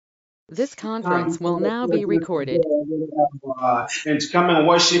This Come conference will before the now be presence of recorded. God, and to come and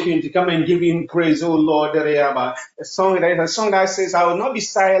worship Him, to come and give Him praise, oh Lord. A song that says, I will not be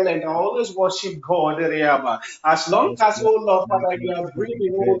silent, I will always worship God. As long Yes, as, Lord. oh Lord, We Father, you give are you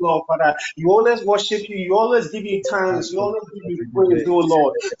breathing, oh praise. Lord, Father, you always worship you, you always give you Thank thanks, you you always give for you the praise, oh praise.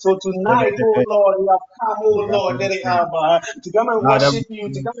 Lord. So tonight, oh Lord, we have come, oh Lord, to come and Father, we worship you,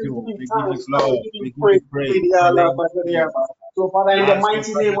 to thank come and give you. you We give you thanks, to come and glory. give you We give you praise. praise in the name of Jesus. So, Father, in the Master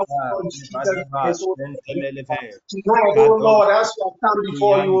mighty name Father, of the Lord Jesus Zebadaba, Christ, oh Lord, Shenteleleve, tonight, oh Kadosh, Lord, as we have come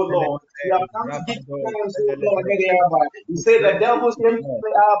before you, oh Lord, Yanteleleve, we have come to give you Rabado, thanks, oh Lord, Shedeleve. You We say the bless devil you, came to Lord.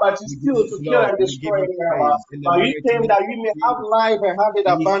 play, but you We give still you to kill glory. and We give destroy, you praise in the but you mighty came name that of we may have Jesus. life and have it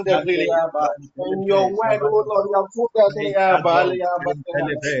abundantly, Ikado, And your Shenteleve, word, oh Lord, Rabadaba, you have told us, Ikado,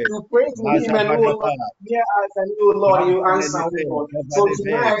 Shenteleve, to pray to him and oh Lord, Razabadaba, hear us and you, Lord, you answer, oh Yanteleleve, Lord. So Kavaleve,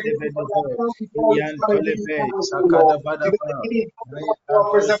 tonight, oh Lord, I Zevedeve, come before you to come and give you Yanteleve, thanks, oh Lord. To come Shakadabadaba, and give you thanks for your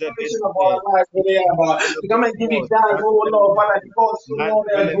Rikado, preservation of our Zevedeve, lives, to come and give you Ikantelebe, thanks, oh Lord, Shantelebe, Father, because you, Lord,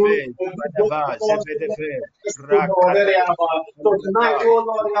 are Mantelebe, good, and you good Zabadaba, because you, Lord, Zevedeve, yes, oh Lord, Rakado, So tonight, Shantelebe. oh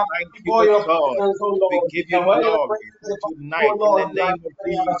Lord, We I have thank you, before O your God. presence, oh We Lord, give you and where your glory presence is, oh tonight in Lord, the name of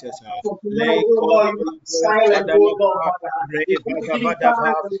Jesus. so tonight, oh Leko Lord, you are Tolobo silent, oh Lord, Shadalaba, Father. We come to give you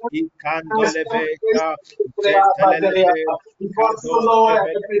Rebadabadaba, thanks and thank Ikandolebe, Zentelebe, because you, Kados, Lord, are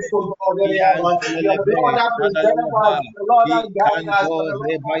the Zebedebe, faithful God. You are the Yantelebe, Lord that preserves us, Shadalaba, the Lord that guides us, Ikando, the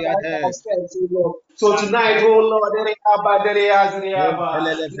Lord that guides Rebayade, our steps, oh Lord. So tonight, oh Lord,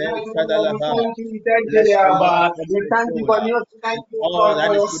 Zentelebe, tonight, oh Lord, we Shadalaba. thank you, we thank you, Bless your name, O We my thank you soul, for new, thank and you, oh all Lord,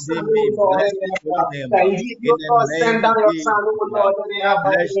 that for is your son, within oh me. Lord, Bless his holy name. that indeed, In oh the Lord, name send of down your son, Jesus, oh Lord,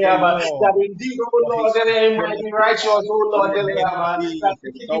 bless the that Lord indeed, oh for Lord, his he might be fidelity. righteous, oh In Lord, the name of that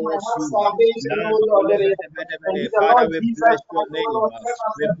Jesus, he might towards have you. salvation, oh Lord, and the Father, Lord we Jesus bless your Christ, oh name. Lord, set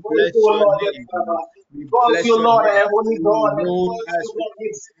us We a break, bless oh your Lord, name. We because bless you, your Lord, are name. a holy You God, and alone because has you, Lord,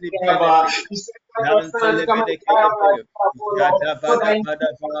 any benefit. you sent your son to come and die on our Nantelebedekedebe, behalf, oh Lord, so that he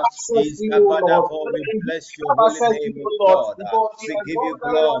can Jadabadabadaba, access to you, oh Lord, Izabadabo. so We that he bless can your have holy access to name, you, O Lord, God. because you We are give God you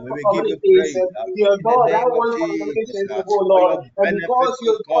that never glory. We give you communicates, praise. you are In the God that name of wants Jesus, communications, oh for Lord, your and benefit, because O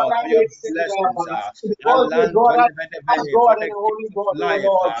you are God God, that for your hates sin, blessings. because you are Alan God that as Tolebedebe, God for and the a gift holy of God, oh life,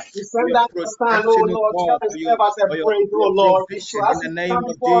 Lord. You for send your that stand, oh protection, O Lord, to God, come and serve as a praise, for oh your Lord. So provision in as the we name come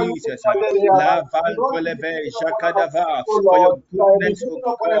of before you, oh Jesus. Lord, Lavan because you Tolebe, begin upon our Shakadava, faith, oh for your Lord, you goodness, O begin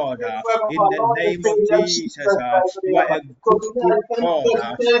upon the God, faith of in our the Lord and name of Savior Jesus. Jesus Christ, You are a so good, good tonight, thank God. you,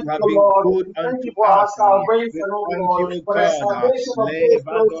 thank You have you, been Lord. good We thank unto you for our us. We salvation, oh thank Lord, you, for the God. salvation of those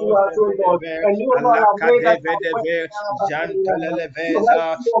close to Levado us, oh Lord. Zebedeve, And you, Lord, have Alaka made us aware Devedeve, so that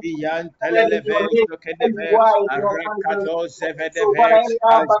Janteleleveza, you are in your Yanteleleve, name and Shokedeve, why your presence. Arakado So, but Zevedeve, I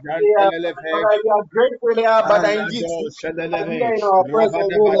have, Janteleleve, but you are grateful, but I indeed Alado are Shedeleve, here in our presence,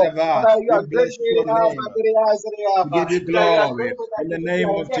 oh Lord. Rabadabadaba. But you We are bless grateful, your name. We give you that you are glory grateful that in the we name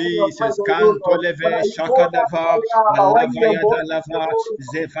are of here in your Jesus. presence, oh Canto Lord. But leve I told us, shakadava, when you are alavaya born, dalava,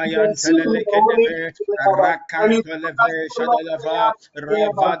 you can zefayan see in the Holy telelekedeve, and you rakanto told us, leve oh Lord, shadalava, when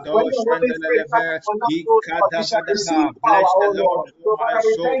ravado your Holy Spirit comes shandeleve, upon us, oh Lord, we shall receive ikadabadaba. power, Bless the oh Lord. Lord, O So, my Father,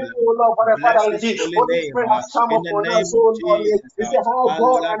 we soul. thank you, oh Lord, Bless Father, his indeed, holy Holy name Spirit has come in the upon us, name of oh Lord. Jesus. We say, how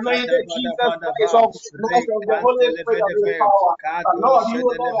God anointed Jesus Christ Alavadabadabadaba, of the Holy Spirit of His rekanteleve, power. kado Lord, you,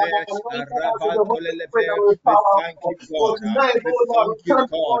 Lord, shedeleve, have anointed us with the Holy Spirit ravanteleve. and with We power. thank you, So God. tonight, We oh Lord, we thank you, come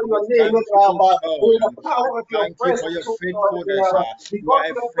God. before We your name, thank you, oh God. with the We power of your thank you for presence, your oh Lord, faithfulness. You because are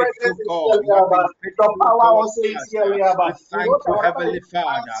a your presence faithful is God. here, You have been your faithful power towards also is us. here, We You thank know that you, whatever Heavenly we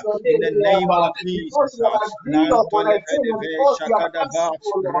Father, ask your in name, the name of because Jesus. we have agreed upon a thing and Lantolebedeve, because we have asked shakadaba, you,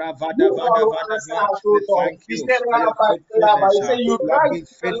 oh Lord. You, Lord, will answer ravadavadavadava. us, oh We Lord. thank You you said, for your you faithfulness. say you You have cry been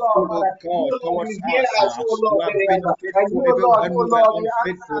to the Lord, faithful, oh Father. You, God, Lord, you towards hear us. us, oh You Lord, have been and faithful you, even Lord, when we oh were Lord, you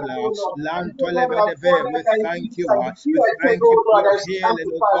answer unfaithful. us, oh Lord. And you, Lord, you have told Lantolebedeve. us We that you thank you. shall decree We a thing, thank oh you for Lord, your that shall come healing,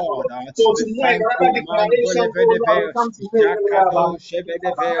 to oh pass. God. So We tonight, thank whatever you, declaration, oh Lord, Mandolevedeve, we come to make, Jakado by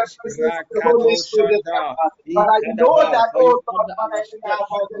Shebedeve, the presence of the Holy Rakado Spirit, Shanda, but I know Ikadava, that, for oh you Lord, order Father, our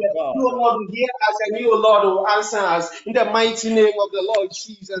steps, oh you, God. Lord, will hear us and you, Lord, will answer us in the mighty name of the Lord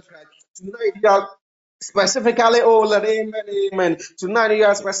Jesus Christ. Tonight, we are specifically, oh Lord, amen, amen. Tonight, we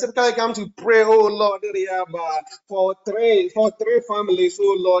are specifically come to pray, oh Lord, for three families,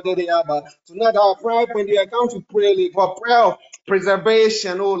 oh Lord, tonight, our prayer point, we are come to pray for prayer of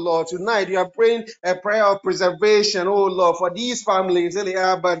preservation, oh Lord. Tonight, you are praying a prayer of preservation, oh Lord, for these families,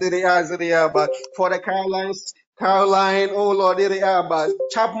 for the Caroline, oh Lord,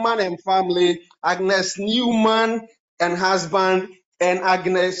 Chapman and family, Agnes Newman and husband, and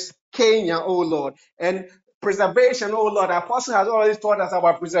Agnes Kenya, oh Lord. And preservation, oh Lord. The apostle has already taught us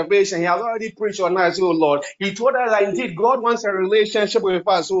about preservation. He has already preached on us, oh Lord. He told us that indeed God wants a relationship with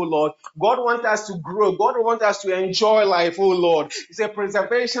us, oh Lord. God wants us to grow. God wants us to enjoy life, oh Lord. It's a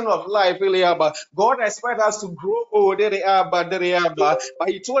preservation of life, really. But God expects us to grow, oh, but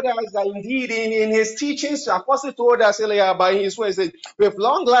He told us that indeed in His teachings, the apostle told us earlier by His way, He said, with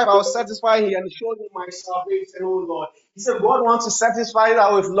long life I will satisfy Him and show Him my salvation, oh Lord. He said, God wants to satisfy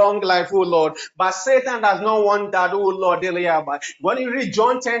that with long life, oh Lord. But Satan does not want that, oh Lord. But when you read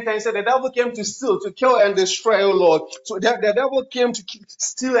John 10, he said, the devil came to steal, to kill, and destroy, oh Lord. So the devil came to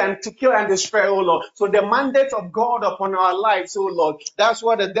steal and to kill and destroy, oh Lord. So the mandate of God upon our lives, oh Lord, that's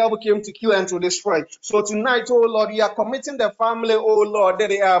what the devil came to kill and to destroy. So tonight, oh Lord, we are committing the family, oh Lord,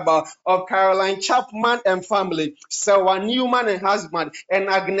 of Caroline Chapman and family, Sarah Newman and husband, and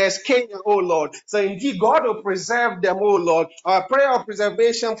Agnes Kenya, oh Lord. So indeed, God will preserve them, oh Lord. Our prayer of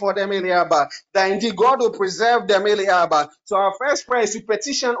preservation for them, Eliaba, that indeed God will preserve them, Eliaba. So our first prayer is to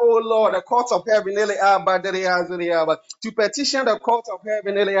petition, oh Lord, the courts of heaven, Eliaba, to petition the court of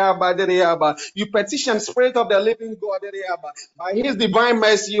heaven, Eliaba. You petition Spirit of the living God, Eliaba, by His divine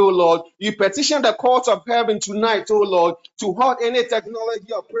mercy, oh Lord. You petition the court of heaven tonight, oh Lord, to halt any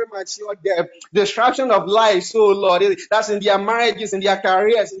technology of premature death, destruction of lives, oh Lord. That's in their marriages, in their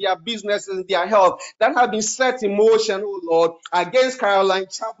careers, in their businesses, in their health, that have been set in motion, oh Lord, against Caroline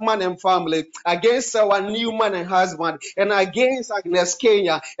Chapman and family, against our Newman and husband, and against Agnes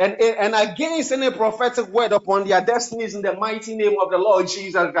Kenya, and against any prophetic word upon their destinies in the mighty name of the Lord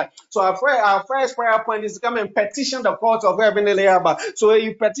Jesus Christ. So our first prayer point is to come and petition the court of heaven, Eliaba. So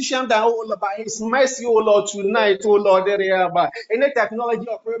you petition that, oh Lord, by His mercy, oh Lord, tonight, oh Lord, Eliaba. Any technology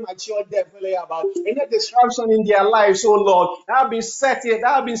of premature death, Eliaba, any disruption in their lives, oh Lord, that have been set here,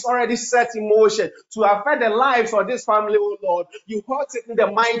 that have been already set in motion to affect the lives of this family, oh Lord. You halt it in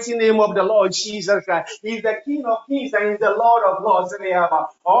the mighty name of the Lord Jesus Christ. He is the King of Kings and He is the Lord of Lords, Eliaba.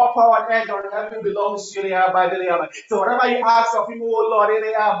 All power and earth and heaven belongs to you, Eliaba. So whatever you ask of Him, oh Lord,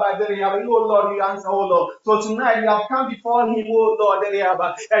 Eliaba, oh Lord, you answer, oh Lord. So tonight you have come before Him, oh Lord,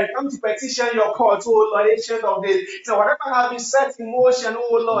 and come to petition your court, oh Lord, ancient of days. So whatever has been set in motion,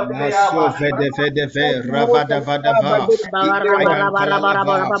 oh Lord, Spirit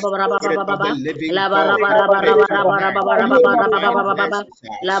of the living God, by your divine mercy,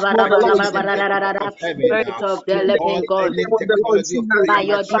 we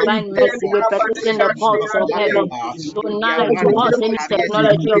petition the courts of heaven tonight to halt any technology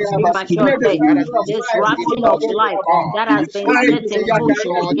of premature death, disruption of life that has been set in motion against, oh God, living members in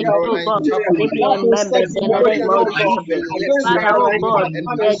the name of Jesus. Father, oh God, against any prophetic word upon their destiny, Father, oh God, we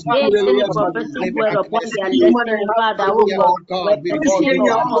petition your courts in heaven now, oh God, that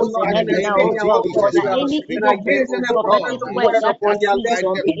any evil prophetic word that proceeds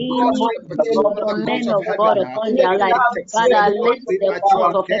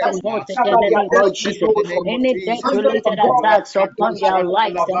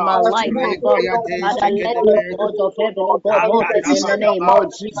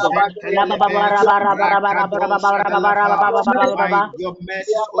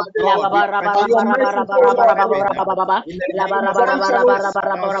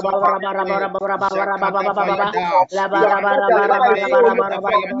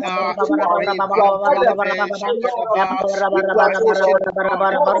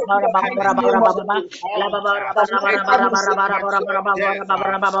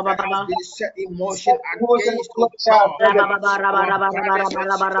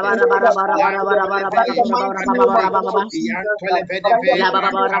any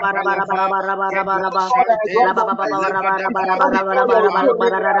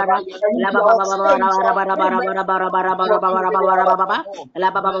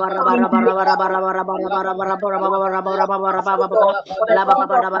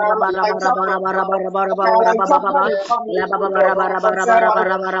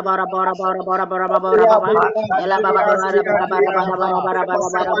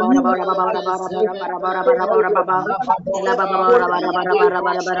of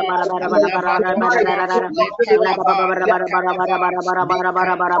your men of God upon their life,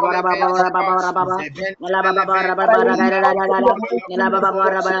 Father, let the court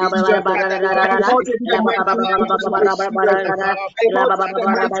of heaven hold it in the name of Jesus. Any death-related attacks upon their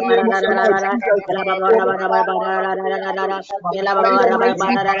lives and my life, oh God, Father, let the court of heaven, oh God, hold it in the name of Jesus. Your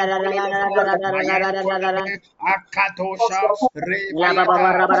mercies, oh God, set in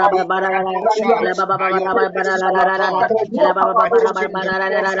motion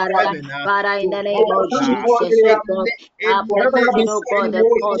against, oh Father, in the name of Jesus, oh God, our petition, oh God, the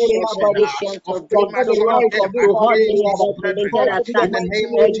cause of sedition, to breakthrough, to hot against minister related brethren in attacks the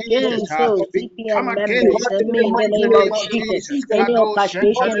name of Jesus. against so We come CPN members against and me in the in the name of name of Jesus. Jesus. Any Kado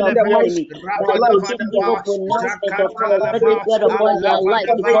orchestration of the Shentelebe, enemy by making evil Rabadabadaba, pronouncement of prophetic Zakatalaba, word upon their life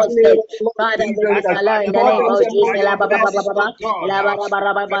to Alavadaba, cause death. Father, we declare in the name Adabayaba. of Jesus. By your mercies, O God,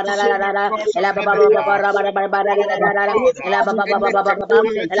 petition the cause of heaven, oh Lord God, any technicality of this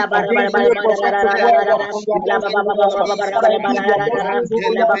war against the peace of people. Mantelebe,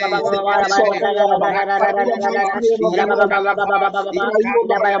 Zebedebe, Rakatalaba, Yantalaba,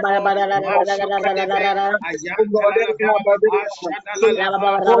 Ikabayabo, Mashokadebe, Ayantalalaba,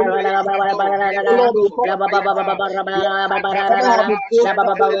 Ashadalalaba, Rikado, Rikado, Rabayaba, Ikadabalaba,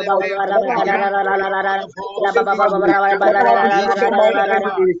 Shantelebe, Ayantalalabo, Irikado, Shanteleba,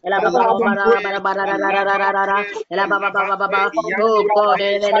 Alavante, Alavante, Alavante, Oh God, Yantelebe,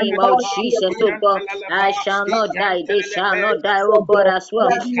 in the name of Zebedeba, Jesus, oh God, I Yantalalaba, shall not die, they shall Yantelebe, not die, oh God, as well.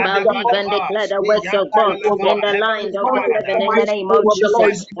 I live and Ikadabalaba, declare the works of God Yantalalaba. in the land Heavenly of the Father, living in the name of we Jesus.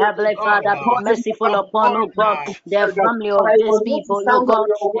 send you, O Heavenly God, Father, be merciful upon, oh upon God, the family of these people, oh God,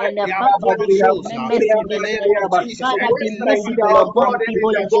 and the their family of the protocols members in in the this name of nation. Jesus. Father, be Any merciful upon protocol people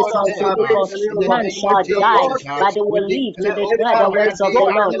in this against house, them oh God. in the None name of shall die, Jesus. but they We will live to declare, oh declare the God, that works of they the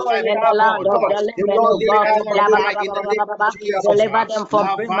have Lord the life in of the land God. of the They living, will oh live God. and not die in the name of Jesus. Deliver them from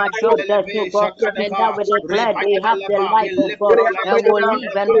premature death, oh Lavantelebe, God, and that Shakadaba, we declare they have the Rebayabalaba. We life of lift God all our and will brethren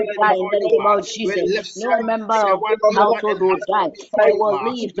live and not before die in the you. name of We Jesus. lift No member of this 71 household will die, inhabitants before but you. will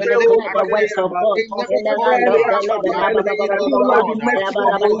live to We lift declare the works of Adelaide, God Kingdom in the before land you. of the We living. are praying, oh God,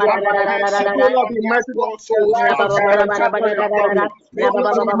 that you have mercy on their poor souls and take away from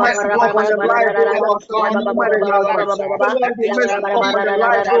premature destruction of God in their lives, that they shall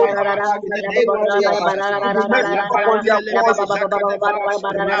live and not die in the name of Jesus. Lavantelebe, Zakadaba,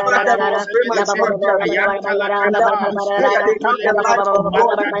 Rabado, Zebedebe, Ayantalalaba, Ayantelebe,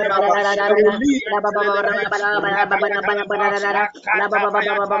 Makadaba, Ayantelebe, Rabayadalaba,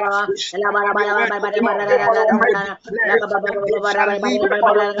 Akatabayaba. We stand on your word, O God, and we declare that they shall live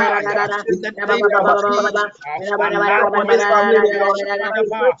and not die in the name of Jesus. Alantelebe,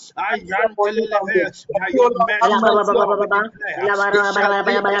 Shakadaba, Ayantelebe. By your mercies, O God, we declare they shall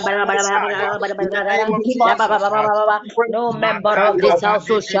live and shall not die in the name of Jesus. No member of this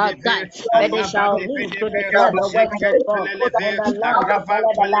household shall die, Magalabadebedebe, but they shall live to alabadebedebe, declare the works of God in zekentelelebe, the land of the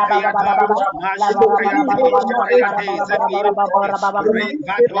aravantelebeyaba, mashokayabo, zebeyade, zekedebe,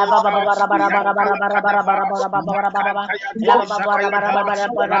 rivadosha, yantalakadaba, makatayado, shakalaba,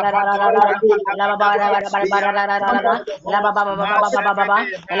 rabado, rabadabadaba, yantalakadabo, mazebede,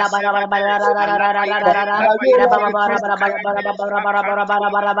 mazebede, alabayadabayaba, zikayade,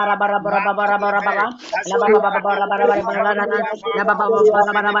 akantalaba, mantelebe, azokadabadaba,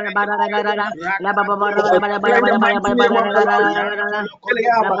 zebedebedebe, In the rakadosha, mighty name of the Lord Jesus.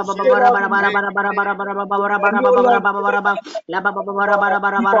 yantolokodoboshe, For you, Lord, because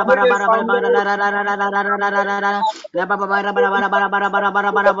with this family,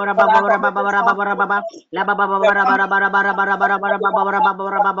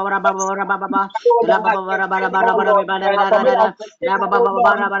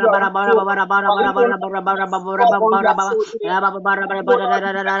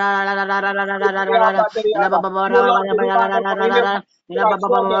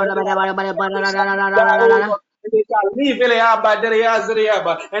 and they shall live,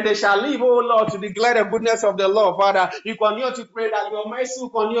 and they shall live, oh Lord, to declare the goodness of the Lord, Father. You continue to pray that your mercy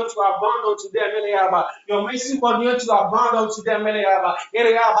will continue to abound unto them, your mercy will continue to abound unto them,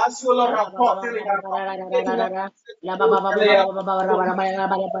 as you, Lord, have taught, and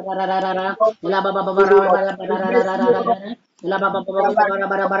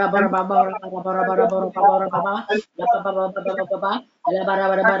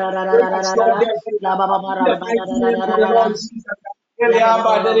destroy them in the mighty name of the Lord Jesus.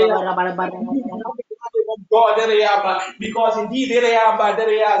 God, because indeed they have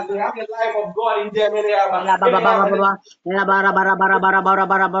the life of God in them. In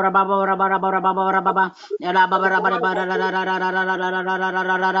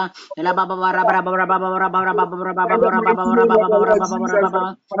the mighty name of the Lord Jesus,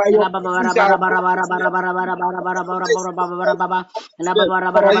 for your mercies are abundant to them.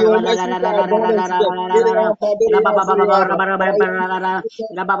 For your mercies are abundant to them.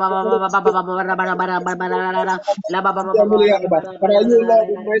 But are you, Lord,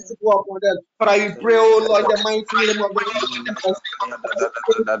 be merciful upon them? But I pray, oh Lord, in the mighty name of the Lord Jesus.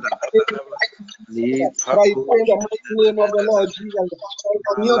 But I pray in the mighty name of the Lord Jesus. I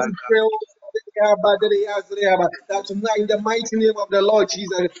continue to pray, that tonight in the mighty name of the Lord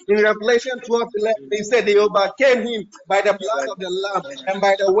Jesus, in Revelation 12:11, he said they overcame him by the blood of the Lamb and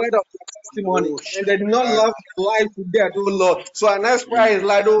by the word of their testimony, and they did not love their life to death, oh Lord. So our next prayer is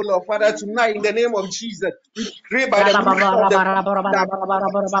like, oh Lord, Father, tonight in the name of Jesus, we decree by the ministry of the that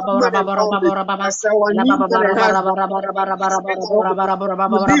man and family, as our new man and husband,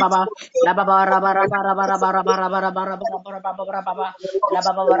 we live to fulfill and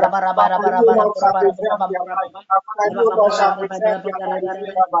Father, you Lord shall preserve their life. Father, you Lord shall preserve their life.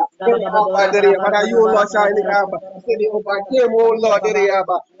 Father, you Lord shall say they overcame, oh Lord,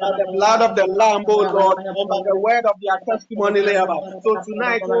 by the blood of the Lamb, oh Lord, and by the word of their testimony, so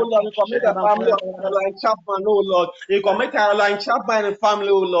tonight, oh Lord, we commit the family of Caroline Chapman, oh Lord. You commit Caroline Chapman and family,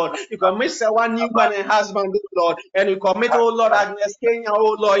 oh Lord. You commit one Newman and husband, oh Lord. And you commit, oh Lord, Agnes Kenya,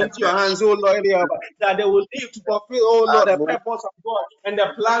 oh Lord, into your hands, oh Lord, that they will live to fulfill, oh Lord, the purpose of God and the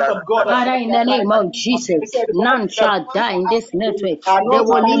plans of God Father, upon in their the life. name of Jesus, He said, none the shall plans die I in have this for you network. are They not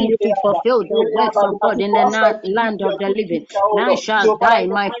will harm live you, to fulfill the works but of are God to in the prosper to give land you of a the good living. future, oh None Lord. shall So, die Father, in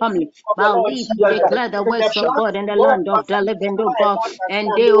in the my mighty family, name of but the I'll Lord live to Jesus, declare the and the works of plans God in of the God land of the concerning living, their oh life, God.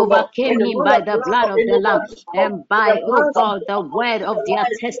 And understand, they oh Lord. overcame It is him not by the the plan blood of of the Lamb anybody, but and the by, oh plans of God, the God word concerning of the their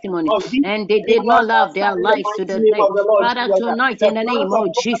life testimony. of these And they did not believers that love their stand in the lives to mighty the name death. of the Lord Father, Jesus. tonight The in the name plans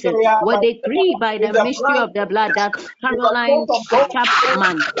of of God Jesus, we that decree by is the the mystery plans of the blood that is the Caroline plans of God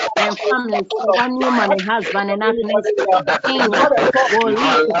Chapman and family, one human, and husband, and Agnes it is Kenya not a thought will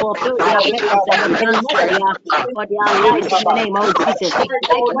live to fulfill their purpose and the it is plans not a for their lives in the name of Jesus.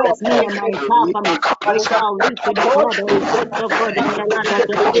 Likewise, me and my entire family, we shall live to declare the works of God in the land of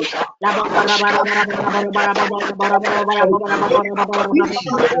the living.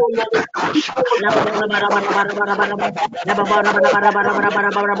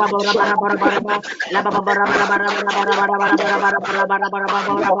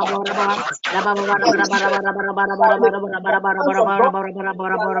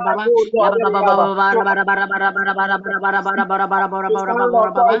 plans of God in their life, oh Lord, so to stand in the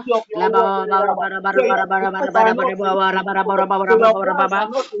authority of your word, so your plans are not to evil, so your plans are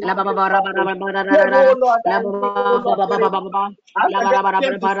not to harm the family. Yet, oh Lord, I pray, oh Lord, as I just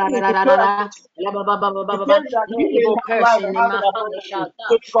came to see, to pray against the came that No he may evil have life person and in have my it family abundantly. shall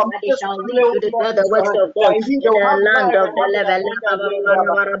So die, to commit but they this shall family, live oh to Lord, declare the into your works hand, of that God indeed they in will the have land life of and the have it living. abundantly.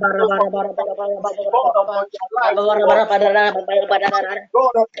 So commit the plans of God upon their lives, oh Lord.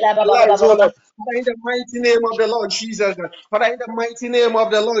 God of our lives, oh Lord. Father, in the mighty name of the Lord Jesus, Father, in the mighty name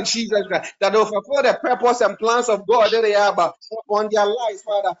of the Lord Jesus, that will fulfill the purpose and plans of God that they have upon their lives,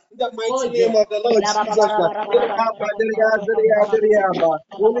 Father. In the Oh mighty name yes. of the Lord Jesus,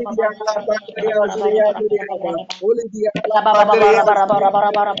 only the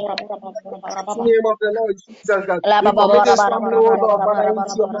only the mighty name of the Lord Jesus, God. We commit this family, oh Lord, Father,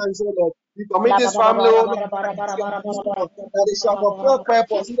 into your hands, oh Lord. We commit this family, oh Lord, Father, into your hands, oh Lord, that it shall fulfill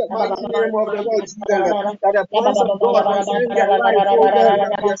purpose in the mighty name of the Lord Jesus, God. That the plans of God concerning their life, oh Lord,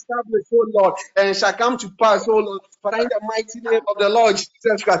 shall be established, oh Lord, and shall come to pass, oh Lord, Father, in the mighty name of the Lord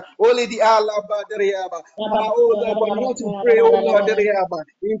Jesus, God. Only the Allah, oh Lord, continue to pray, oh Lord,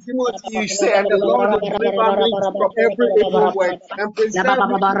 in Timothy, you say, and the Lord will deliver me from every evil work and preserve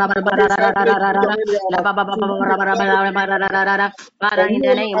me from his heavenly kingdom. To you declare Father, and in you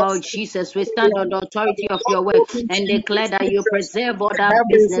the will name not of accept Jesus, we stand on the authority the of Lord your word open to and you the declare that you scriptures preserve and the other heavens,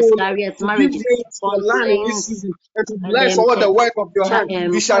 business, oh Lord, careers, to give marriages, rain to your land in this concerning season and to and bless all the work of your hand.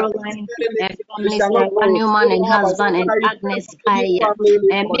 You shall Caroline prosper in it, and you families, shall not one borrow. human and So, husband and Father, you pray Agnes for this Kaya, family,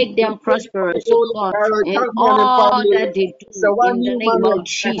 and Lord. make You them pray for prosperous, it, oh oh Lord, God, in Chapman and all family, that Lord. they So do, one in the new name man of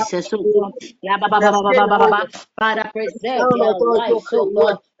and Jesus, oh husband, God. Agnes Kenya, oh Lord. Father, And preserve stand their authority of lives, your oh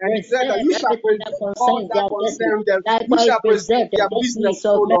word God. and declare that Preserve you shall everything that preserve all concerns that their destiny. concern them. You Likewise, shall preserve preserve the their destinies business,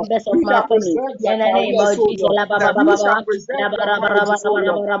 of oh Lord. members of You my shall family. preserve their In the name careers, of oh Jesus. Lord. That you shall preserve their marriages, oh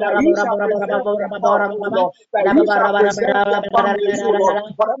Lord. That you shall preserve their health, oh Lord. That you shall preserve their families, oh Lord.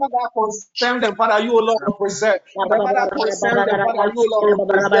 Whatever that concerns them, Father, you, oh Lord, will preserve. Whatever that concerns them, Father, you, oh Lord, will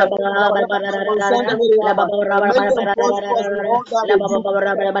preserve. Whatever that concerns them, and make them prosperous in all that they do.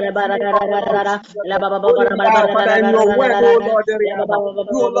 In the mighty name of the Lord Jesus. Holy the hour, Father, in your word, oh Lord, you,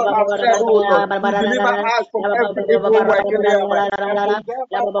 oh Lord, have said, oh Lord, you deliver us from every evil work in the hour and preserve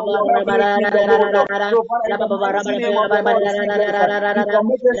us from your heavenly kingdom, oh Lord. So, Father, in the mighty name of the Lord Jesus, we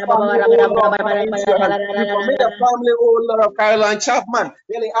commit this family, oh Lord, Father, into your hands. We commit the family, oh Lord, of Caroline Chapman,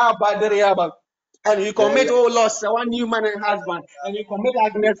 really, and you commit, oh Lord, one new man and husband, and you commit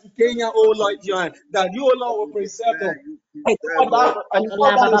Agnes Kenya, oh Lord, John, that you, oh Lord, will preserve them. And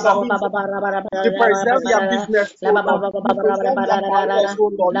all that is of interest. You preserve your business, oh Lord. You preserve their careers,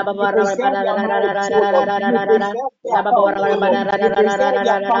 oh Lord. You preserve their marriages, oh Lord. You preserve their health, oh Lord. You preserve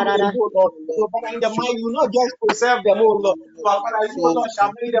their families, oh Lord. So, Father, in the mind, you not just preserve them, oh Lord. But Father, you, oh Lord,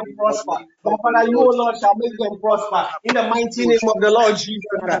 shall make them prosper. But Father, you, oh Lord, shall make them prosper. In the mighty name of the Lord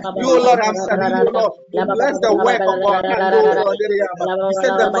Jesus Christ. You, oh Lord, have said, you, oh Lord, you bless the work of our hand, oh Lord. You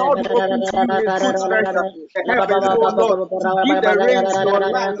said the Lord will open to you his good treasure, the heavens, oh Lord, to give the rain to your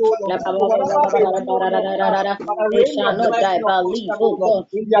land, oh Lord. So whatever they do, oh Lord, Father, They rain shall your not die blessing but upon live, them, oh oh Lord. God,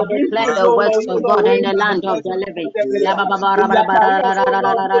 In to their declare business, the oh works Lord, you of Lord, God in rain the your land of the blessing living. upon them, in their careers, oh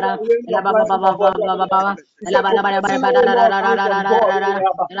Lord, you Lord, rain your blessing upon them, you say promotion, oh Lord, comes from God,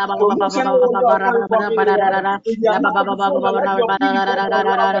 promotion, oh Lord, comes from in their marriages, oh Lord, let your peace, oh Lord,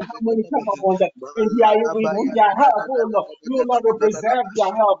 love and harmony come upon them. In their health, oh Lord, you Lord will preserve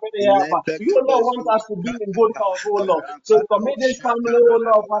their health, you Lord want us to be in good health, oh Lord. So commit this family, oh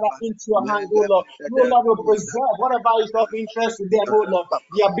Lord, Father, into your hands, oh Lord. You Lord will preserve whatever is of interest to them, oh Lord.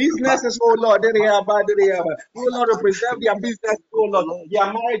 Their businesses, oh Lord, you Lord will preserve their business, oh Lord. Their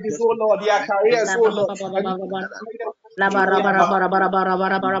marriages, oh Lord, their careers, oh Lord. And you make them above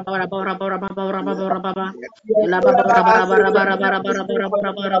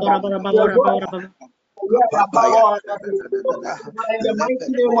all, in the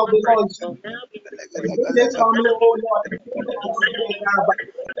mighty name of the Lord Jesus. This family, oh Lord,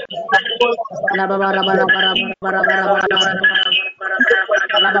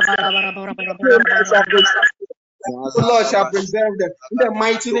 the Lord shall preserve them in the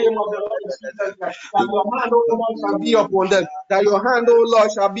mighty name of the Lord Jesus Christ. That your hand, O Lord, shall be upon them. That your hand, O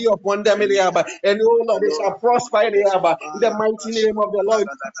Lord, shall be upon them, Eliaba. And O Lord, they shall prosper, Eliaba, in the mighty name of the Lord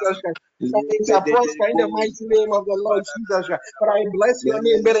Jesus Christ. They shall prosper in the mighty name of the Lord Jesus Christ. But I bless your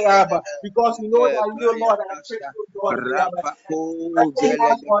name, Eliaba, because you know that you, Lord, are faithful God, Eliaba. When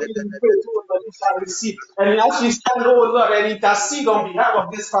ask for it in faith, oh Lord, you shall receive. And as we stand, oh Lord, and intercede on behalf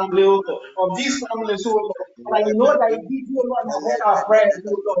of this family, oh Lord, of these families, oh Lord, and you know that indeed you, Lord, have heard our prayers,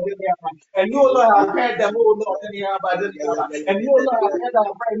 oh Lord, and you, Lord, have heard them, oh Lord, and you, Lord, have heard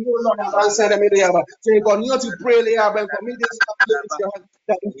our prayer, and you, Lord, have answered them, so you continue to pray, and commit this family into your hands,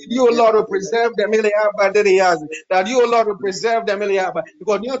 that indeed you, Lord, will preserve them, that you, Lord, will preserve them, you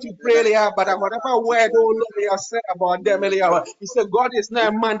continue to pray, but whatever word, oh Lord, you have said about them, he said, God is not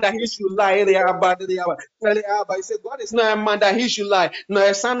a man that he should lie, he said, God is not a man that he should lie, nor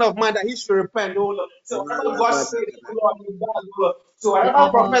a son of man that he should repent, oh Lord. So whatever God said, oh Lord, he does, oh Lord. So whatever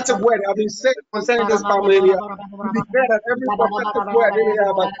prophetic word have been said concerning this family, we declare that every prophetic word,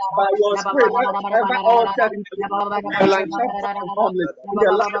 by your spirit, ever altered in the life of our family, in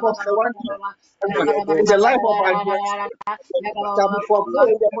the life of the one, in the life of our shall be fulfilled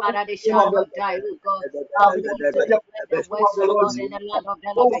in the mighty Father, they name shall of the not die, oh God. shall be Help me to fulfilled in the declare the mighty name of works the of Lord God in Jesus. the land of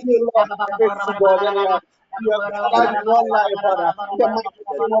the Because living. you, Lord, are faithful God, you have Father, do not lie, Father, in the mighty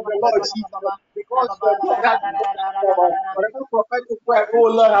name of the Lord Jesus. Because your word has been said, whatever prophetic word, oh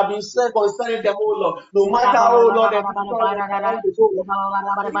Lord, have been said concerning them, oh Lord, no matter, oh Lord, the difficult challenges, oh Lord,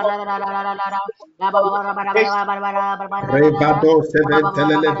 Rebado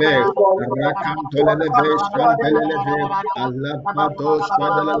seventeleleve, rakantoleleve, shanteleleve, alabado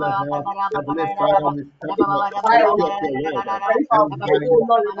shadaleleve. Heavenly Father, we stand in authority of your word and by your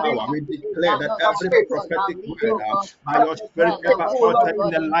power. We declare that every prophetic word by your spirit ever uttered in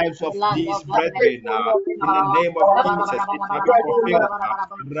the lives of these brethren in the name of Jesus, it shall be fulfilled.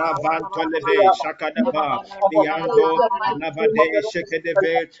 Ravantoleve, Shakadaba, Miando, Lavade,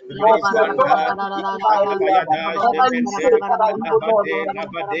 Shekedeve, Rebanda, Ikabayada, Shevente, Lavade,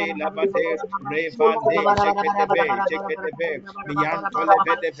 Revande, Shekedeve,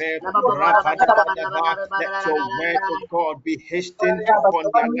 Miantoleve, Rafadabadaba. Let your word, O God, be hastened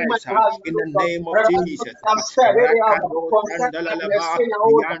upon their lives in the name of Jesus. Rakado Sandalalaba,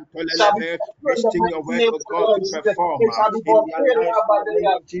 shall be Miantoleve, fulfilled in the hasten your mighty word, name O of the God, Lord to Jesus. perform It shall be in their fulfilled lives in the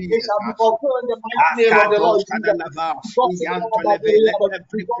name of it Jesus. shall be fulfilled in the mighty name of the Akado Lord Jesus. Shadalaba, Because Yantoleve, let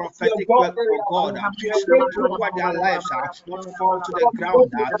every because you are prophetic God, work, oh God, you are speak faithful. over their lives, not fall to the Because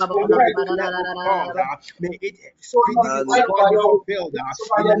ground. your We word, declare, oh God, may it so Lord, speedily, oh fight God, by be your fulfilled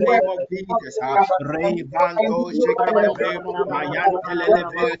by in your the word. name of Jesus. Revanto Shekedeve,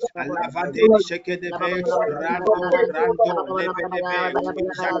 Mayanteleve, Alavade Shekedeve, Rando, Levedeve,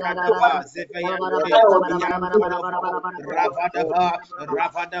 Jakadava, Zevayante, Yantolavo, Ravadava,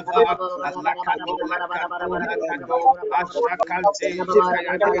 Lakado, Lakado, Lakado, Ashakante,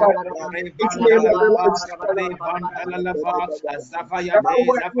 Shikayade, Revante, name of the Yantalalaba, Lord Jesus. Revantalalaba, About Zavayade,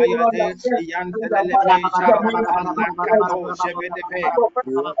 what you Lord Zavayade, that says in the Yantelelebeja, Alakato, Jebedebe,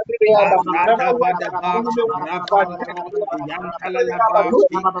 Aradabadaba, Ravada, Yantalalaba,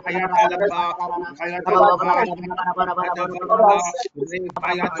 Ipayadalaba, Ipayadalaba, Adavadaba,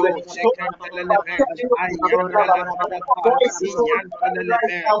 Revayato, Shekentelelebe, Ayantalalaba,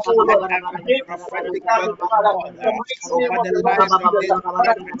 Iyantelelebe. Let every prophetic word of God over the lives of these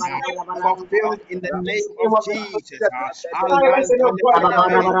brethren fulfilled in the name of Jesus. silence any voice that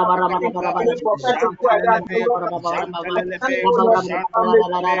Alantelelebe, is any prophetic word that Jantelelebe, you Lord Jantelelebe, oh Lord,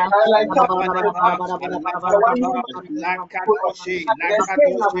 Jantelelebe, like Alabadaba, the one Alabadaba, you Lakadoshi, and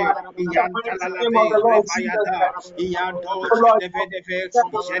staying Lakadoshi, about the mighty name Iyantalalave, of the Lord Jesus Rebayada, Christ. Iyado, Oh Lord, Jedebedebe, they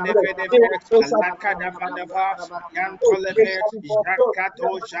Jedebedebe, will face up Alakadavadava, to Yantolebe, face up before God. Jakato,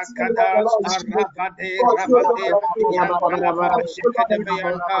 The mighty name Jakada, of the Lord Jesus. Ravade, God, you Lord, Ravade, that you Yantalava,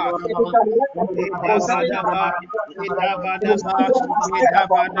 Shekedebeyanta, Idavadaba, Idavadaba,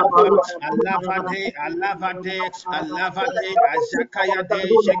 Idavadaba, Alavade, Alavade, Alavade,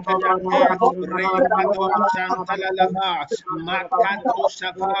 Ajakayade, Shekayade, Revado, Shantalalava, Makato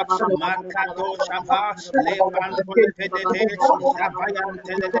Shava, Makato Shava, Lepantolevedeve,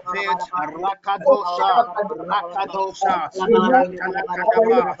 Javayanteleve, Rakadosha, Rakadosha,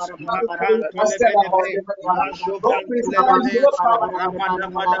 Yantalakadava, Makantolevedeve, Mazobrantoleve,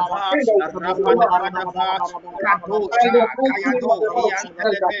 Rabadabadaba, Rabadabadaba, Kadosha, Kayado,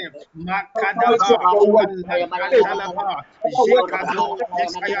 Yanteleve, Makadava, Alayantalava, Jekado,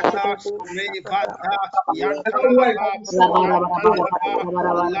 Jekayata, Revada, Yantalalava, Yantalalava,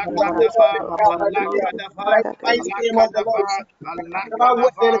 Alakadava, Alakadava, mighty name of the Alakadava, Lord Jesus.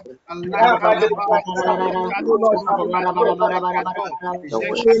 Alakadava, Alakadava, Rakato, Rakato, Rakato,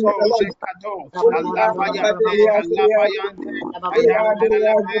 Jekato, Jekato, Alabayante, Alabayante,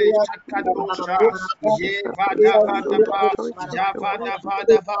 Ayanteleve, Jakadosha, Jevadavadava,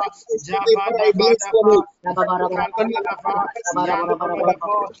 Javadavadava, Javadavadava, Jakantalava,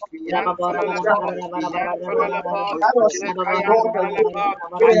 Yantalalava, Yantalalava, Yantalalava, Jekayantalalava,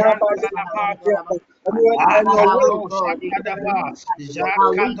 Ayantalalava, Akato Oh God, Shakadaba,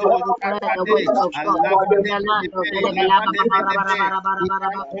 we Jakado will declare the Shakade, words of God in Alavade the land of Vedeve, the living. Lavade Vedeve,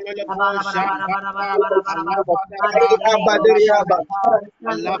 Ikantolabo Javada, Alavadaba, Alavadaba,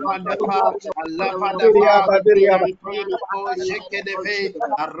 Alavadaba, Alavadaba, Yantolabo Shekedeve,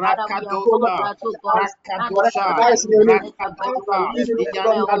 Father, we are Arakadosa, holding that to God. Stand of Rakadosha, the lion in the midst of the Rakadosha, we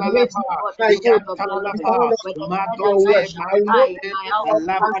declare of the words Yantalalava, of God in the land of the living. Yantalalava, With the said that Madoze, I shall die, Madoze, and my house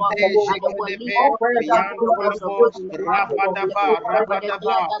will God, Alavade, and they will live Shekedeve, forth to declare the works of Yantolabo, God in the land of the Rabadava, living. We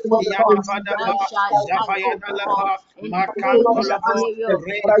Rabadava, declare that, oh God, Yadavadava, thou shalt stand, oh Zavayadalava, God, in the Lord, place your Makantolavo, area answer. of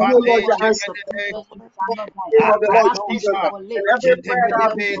But you, God, Revade, Lord, for your you answer. Shekedeve, shall not die. Name of the Lord You Jesus. Akadosha, will live And every to prayer that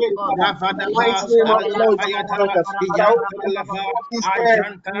declare has the Jedebedebe, been works of prayed, God Father, in in the the Ravadaba, land mighty of name the of the Lord Alapayata, Jesus. Father, Yantalava, this prayer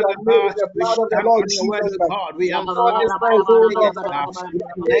you have Ajantalava. made with the We blood of the stand Lord on your word, Jesus O Christ. God. We And have God, fought this our prayer, oh Lord, prayers in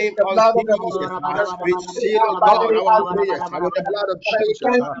the with name the of blood of the Lord Jesus. Jesus. We seal, O God, our prayers with the blood of Father, we Jesus.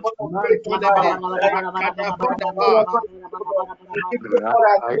 thank you for the faith Manto in lebe, God. rakadavadava, For your prayer, oh Lord. We give you all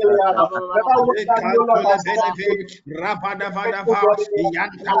that daily hour. Never would that you, Lord, has said Ekantolebedeve, to faithful rabadavadava, God in the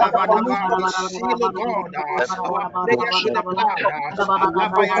Father, we yantalavadava. We seal, O God, our prayers with the blood. concerning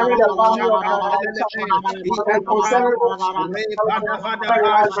Alabayado, the family of shakantelebe, Father, concerning ikadavado,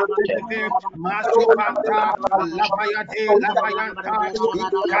 rebadavadava, shedeve, masopanta, alabayade, labayanta,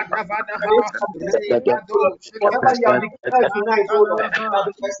 ikadavadava, rebado, whatever you shedeve, have declared tonight, oh Lord, yantalalava, that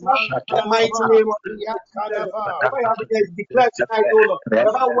be established in the mighty mantalalava, name of Jesus. yakadava. Whatever you have declared tonight, oh Lord,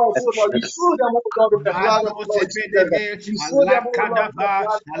 whatever words, oh Lord, we seal them, oh Lord, with the blood of the Lord Jesus. Madozebedebe, We seal them, oh Lord, with the Alakadava,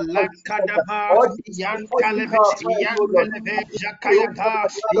 blood of the Lord Jesus. Alakadava, All these Yantaleve, our prayers, oh Lord, Yanteleve, we hold Jakayada,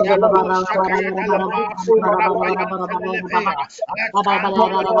 the blood of the Lord Yando, Jesus. In the Shakayadalava, mighty name of the Lord Rabayanteleve, of the Lord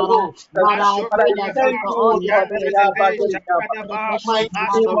Akantolabo, Jesus. But I that Masobrandava, so thank for you, all O your Lord, prayers Yanteleve, in Jakadava, the the church mighty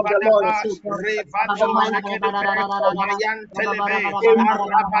name of the Lord Masobadava, Jesus. Revato, The mighty Shekedeve, Mayanteleve, name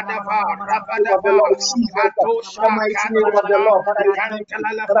Arabadava, of the Rabadava, Lord Jesus. Katosha, The mighty name of the Katosha, Lord. But I thank you.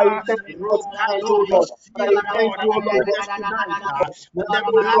 But I Yantalalava, thank you for tonight, Rokato. O We Lord. But I seal, thank God, you, O our Lord, prayers tonight with the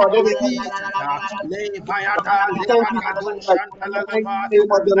you, blood Lord. of Jesus. Levayada, We thank you for Levakado, tonight. The mighty Shantalalava, name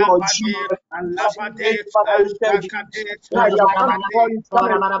of the Lord Alavade, Jesus. Alavade, Thank you, Father. We thank you. Ashakade, Tonight, you have come Ashakade. before you. Come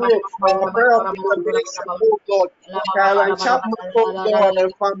and pray a prayer of preservation, oh God. For Caroline Chapman, oh God,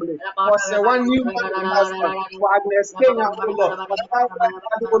 and family. For Sewan Newman and husband. For Agnes Kenya, oh Lord. For that one,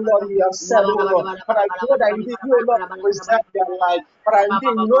 oh Lord, you have said, oh Lord. But I know that indeed you, oh Lord, will preserve their life. But I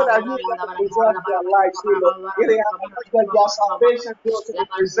indeed know that you, Lord, will preserve their lives, oh Lord. It is their salvation, you also will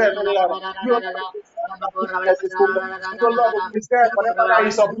preserve, oh Lord. You also will preserve weaknesses, oh Lord. You, Lord, will preserve whatever that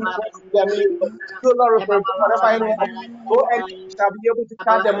is of interest in their name, Lord. You, Lord, will preserve whatever no enemy shall be able to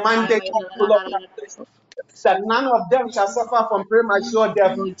cut the mandate of you, Lord, that none of them shall suffer from premature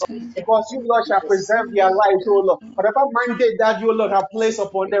death, O Lord, because you, Lord, shall preserve their lives, O Lord. Whatever mandate that you, Lord, have placed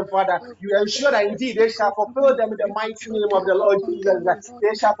upon them, Father, you ensure that indeed they shall fulfill them in the mighty name of the Lord Jesus.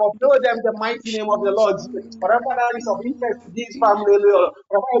 They shall fulfill them in the mighty name of the Lord Jesus. Whatever that is of interest to this family, Lord,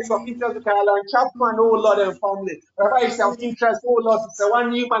 whatever is of interest to Caroline Chapman, O Lord, and family, whatever is of interest, O Lord, to Sewan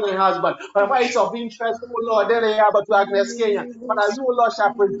Newman and husband, whatever is of interest, O Lord, there they are, but to Agnes Kenya, Father, you, Lord,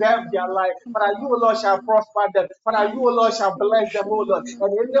 shall preserve their life. Father, you, Lord, shall prosper them. Father, you, Lord, shall bless them, O Lord.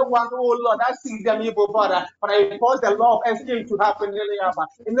 And anyone, O Lord, that seeks them evil, Father, I cause the law of exchange to happen, Eliaba.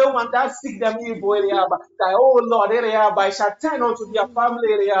 Anyone that seeks them evil, Eliaba, that, oh Lord, Eliaba, shall turn unto their family,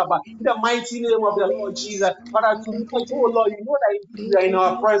 Eliaba, in the mighty name of the Lord Jesus. Father, tonight, oh Lord, you know that indeed you are in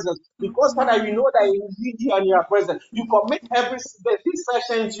our presence. Because, Father, you know that indeed you are in your presence. You commit this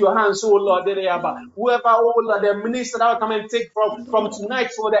session into your hands, oh Lord, Eliaba. Whoever, oh Lord, the minister that will come and take from tonight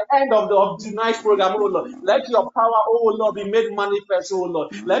for the end of tonight's program, oh Lord. Let your power, oh Lord, be made manifest, oh Lord.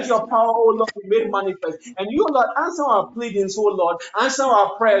 Let your power, oh Lord, be made manifest. And you, Lord, answer our pleadings, oh Lord. Answer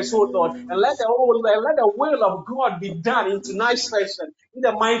our prayers, oh Lord. And let the will of God be done in tonight's session. In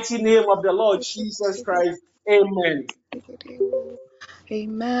the mighty name of the Lord Jesus Christ. Amen.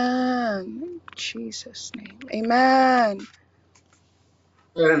 Amen. In Jesus' name. Amen.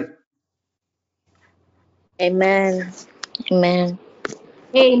 Amen. Amen. Amen.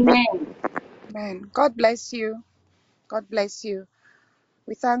 Amen. Amen. God bless you. God bless you.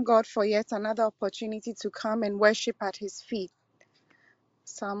 We thank God for yet another opportunity to come and worship at his feet.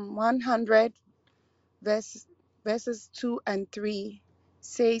 Psalm 100 verses 2 and 3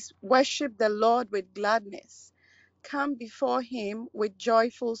 says, "Worship the Lord with gladness. Come before him with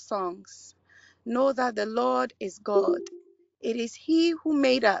joyful songs. Know that the Lord is God. It is he who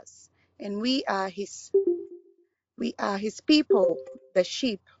made us, and we are his people, the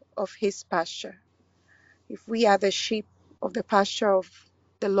sheep of his pasture." If we are the sheep of the pasture of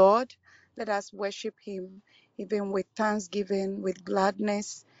the Lord, let us worship him even with thanksgiving, with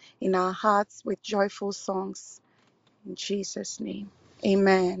gladness in our hearts, with joyful songs. In Jesus' name,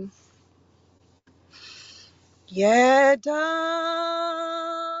 amen. Yeda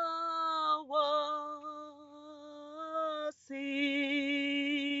wasi,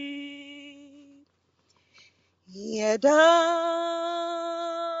 Yeda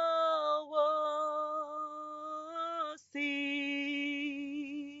wasi,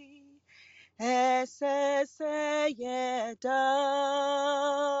 Esese yeda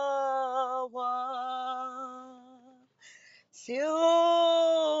wa. Sio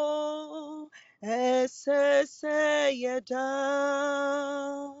esese yeda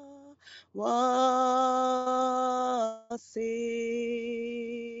wasi,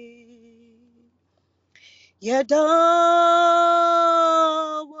 yeda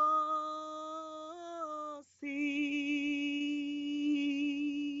wasi,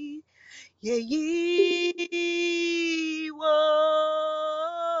 yeyi wo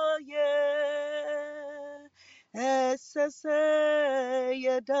ye esese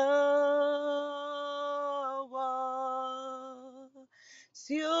yeda wa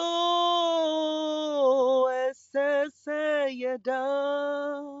sio esese yeda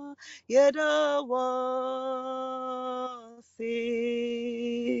wa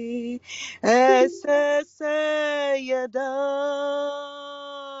si esese yeda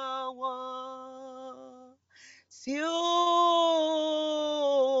wa sio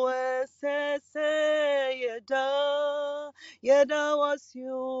esese yeda was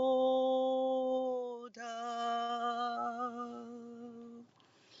yoda.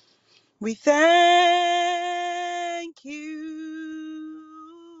 We thank you,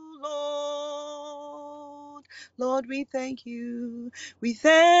 Lord. Lord, we thank you. We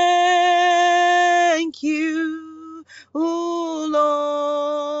thank you, oh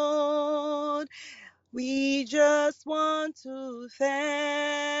Lord. We just want to thank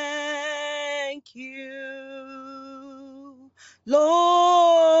you,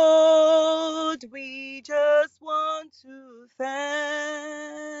 Lord. We just want to thank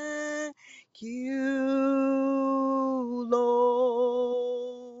you, Lord.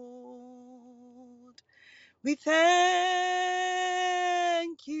 We thank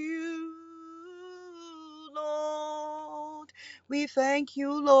you, Lord. We thank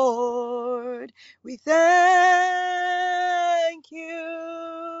you, Lord. We thank you,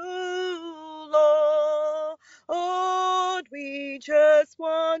 Lord. We just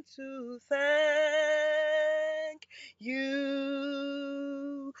want to thank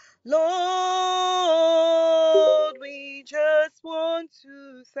you, Lord.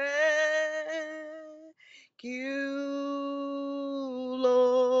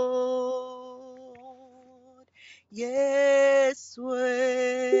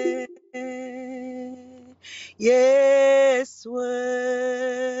 Yeswe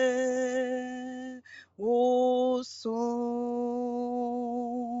Oso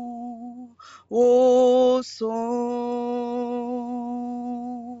Oso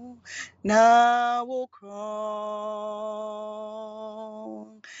Na Wokron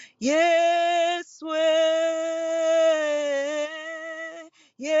Yeswe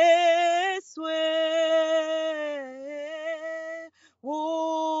Yeswe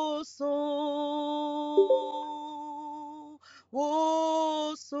Woso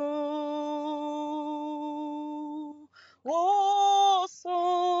Woso Woso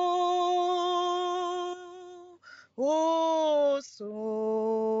Woso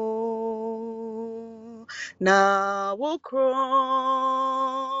Na Wokron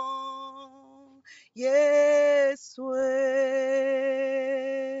Yeswe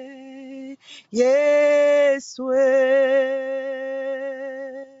Yeswe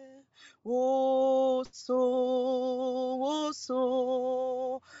Woso Woso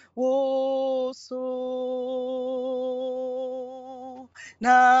Woso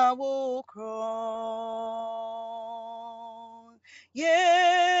Na Wokron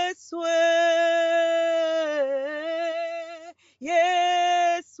Yeswe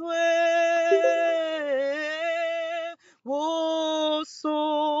Yeswe Woso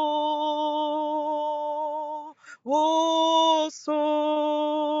Woso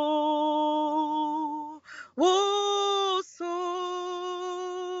Woso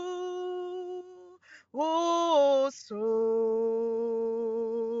Woso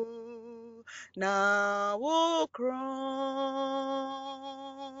Na Wokron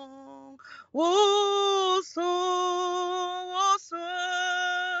Woso Woso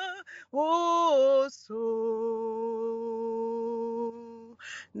Woso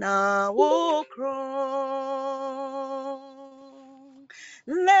Na Wokron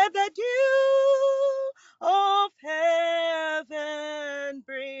Let the dew of heaven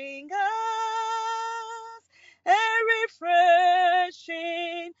bring us a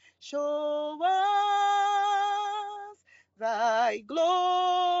refreshing show us thy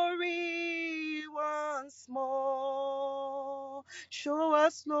glory once more. Show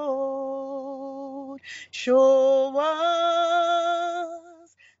us, Lord, show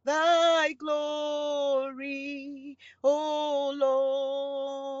us thy glory, O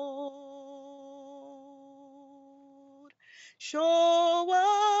Lord. Show us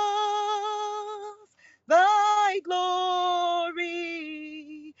thy glory,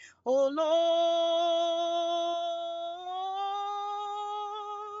 O Lord.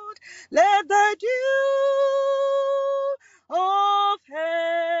 Let the dew of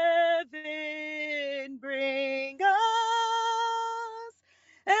heaven bring us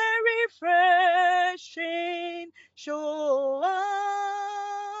a refreshing show us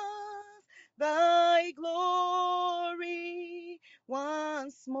thy glory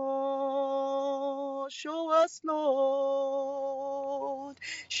once more. Show us, Lord,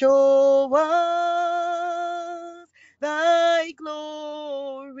 show us thy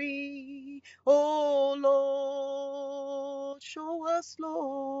glory, O Lord. Show us,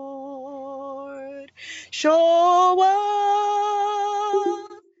 Lord, show us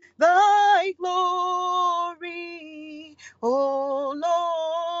thy glory, O Lord,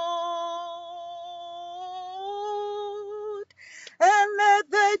 and let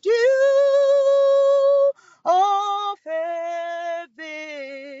the dew of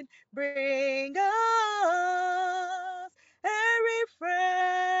heaven bring us a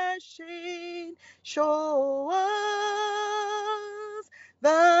refreshing show us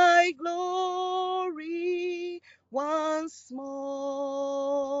thy glory once more.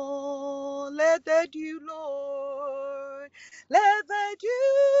 Let the dew, Lord, let the dew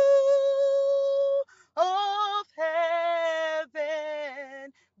of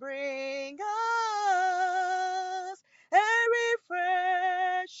heaven bring us a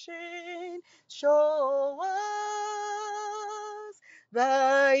refreshing show us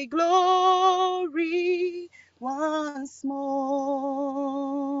thy glory once more.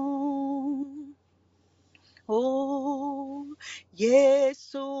 Oh,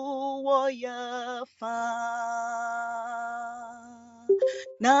 Yesu oyafa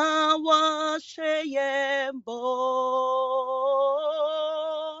na washeyembo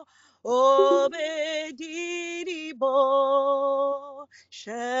obediribo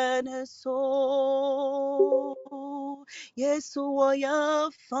sheneso Yesu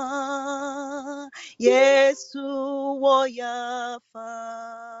oyafa Yesu oyafa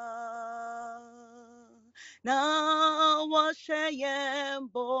na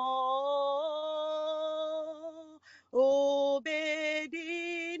washeyembo obedinibo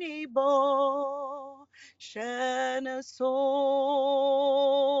sheneso shana so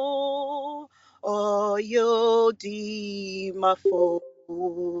oyo di mafo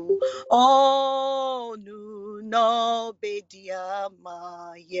onu no bedia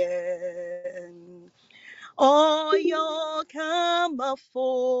mayen oyo kamafonu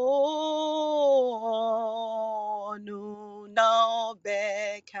na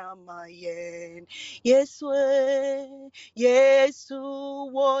be kamayen yesu yesu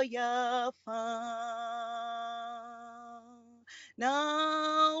woyafa na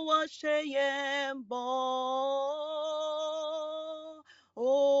washeyembo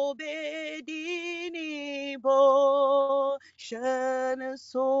obedini bo shana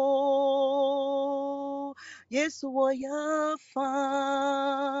so Yesu woyafa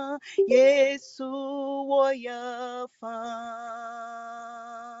Yesu woyafa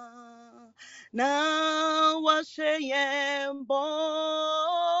na washeyembo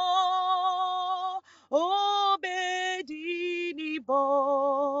obedini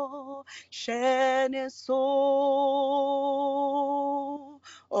bo shene so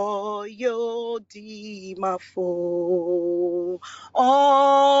oyo di mafo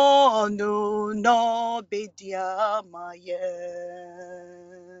onu no bedia mayen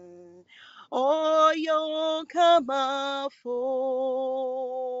oyo kamafo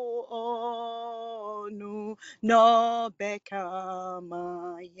onu no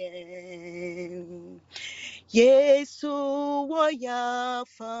bekamayen Yesu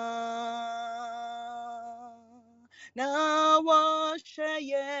woyafa na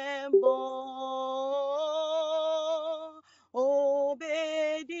washeyembo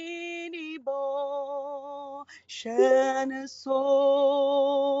obedini bo shana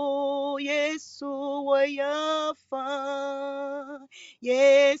so Yesu woyafa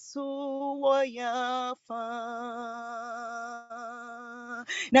Yesu woyafa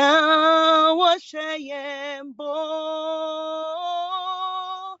na washeyembo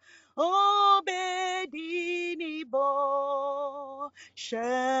obedini bo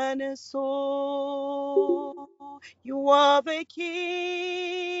shana so you are the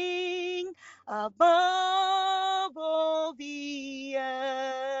king above all the earth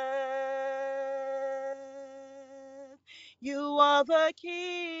you are the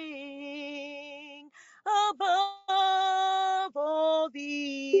king above all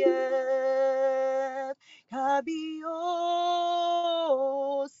the earth. Kabiosie,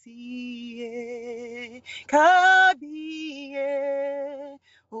 kabie,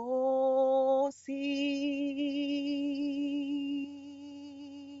 osi.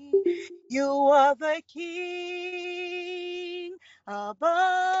 You are the king above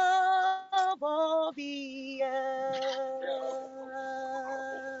all the earth.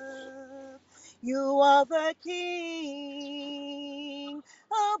 You are the king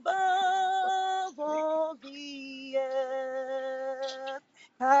above all the earth.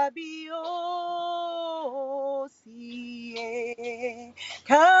 Kabiosie,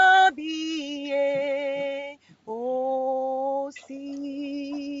 kabie, osi.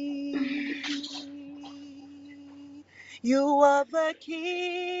 You are the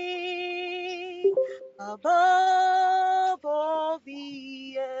king above all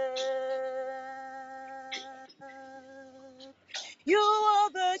the earth. You are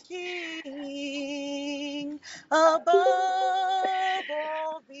the king above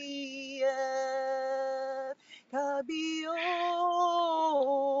all the earth. Kabiosie,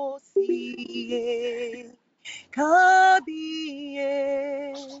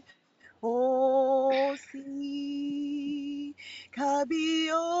 kabie, osi,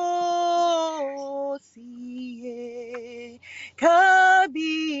 kabiosie,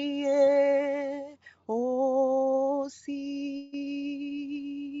 kabie, osi.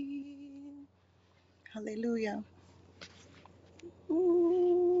 Hallelujah.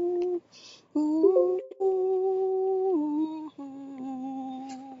 Ooh, ooh,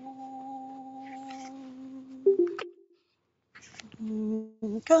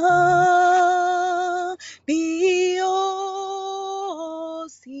 Kabiosie,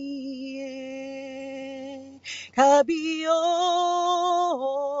 kabiosie,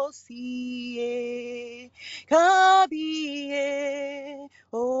 kabie,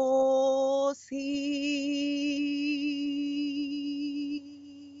 osi.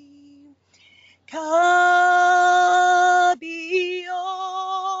 Kabiosie,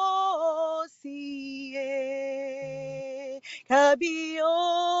 kabiosie,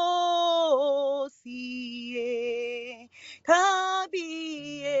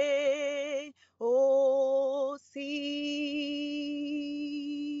 kabie, osi.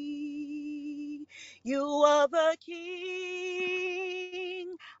 You are the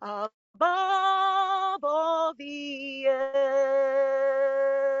king above all the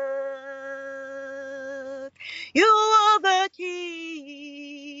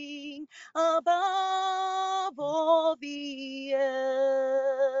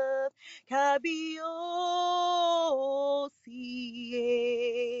Kabiosie,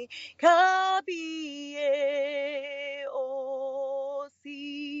 Kabiosie,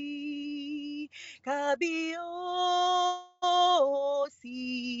 Kabiosie,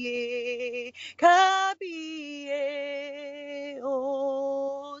 Kabiosie.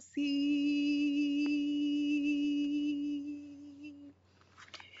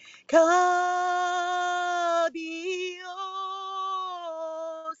 Kabiosie,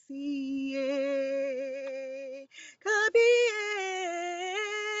 Kabiosie,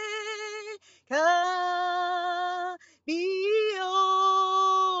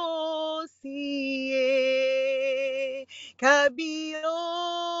 Kabiosie,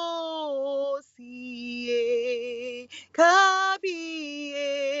 Kabiosie.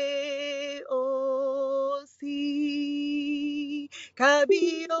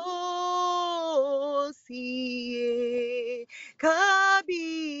 Kabiosie,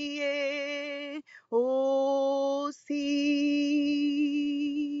 Kabiosie.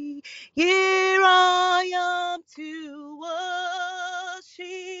 Here I am to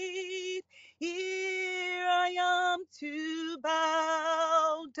worship. Here I am to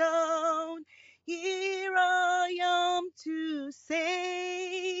bow down. Here I am to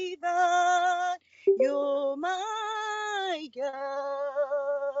say that you're my God.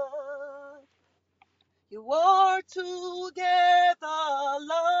 You are together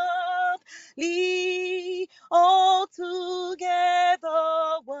lovely, altogether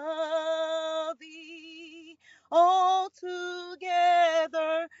worthy, altogether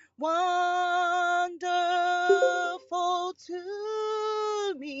wonderful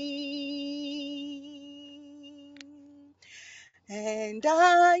to me. And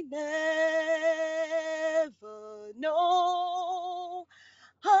I never know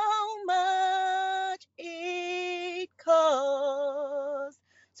how much it costs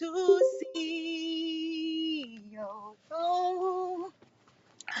to see your throne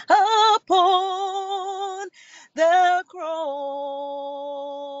upon the cross.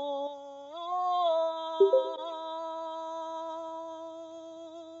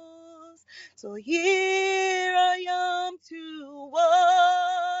 So here I am to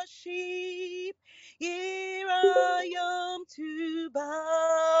worship. Here I am to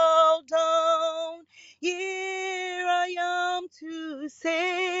bow down. Here I am to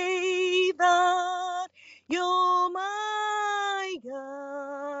say that you're my God.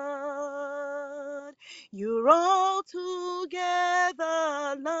 You're altogether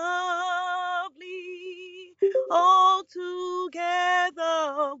lovely, altogether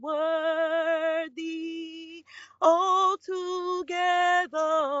worthy, altogether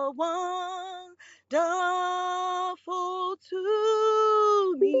wonderful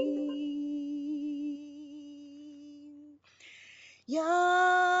to me.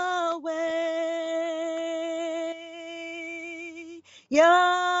 Yahweh,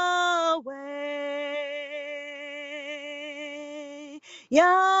 Yahweh,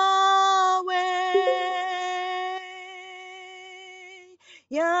 Yahweh,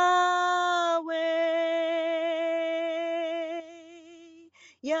 Yahweh,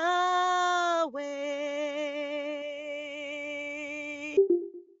 Yahweh.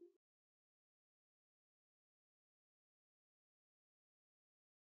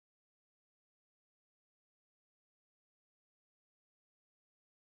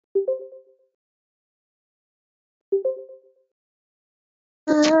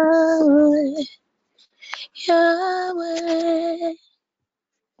 Yahweh,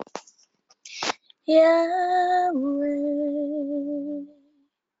 Yahweh,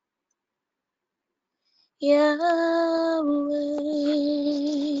 Yahweh,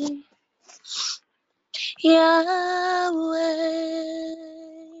 Yahweh,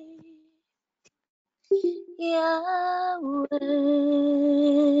 Yahweh,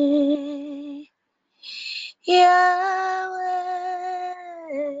 Yahweh,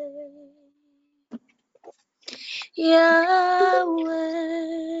 Yahweh,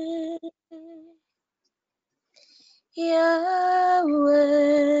 Yahweh,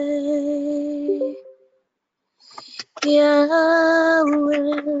 Yahweh,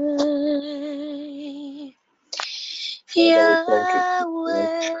 Father, we thank you. Yahweh,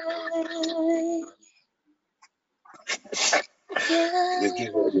 We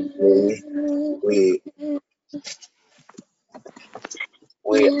give you the glory. We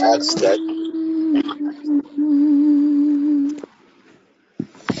we ask that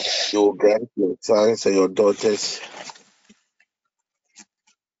you will grant your sons and your daughters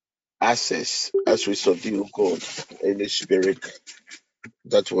access as we subdue God, any spirit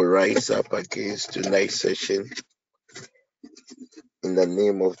that will rise up against tonight's session. In the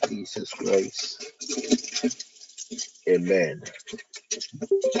name of Jesus Christ. Amen.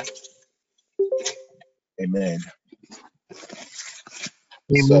 Amen.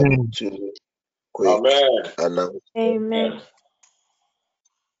 Some Amen. two quick announcements. Amen.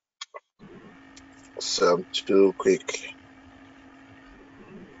 Some two quick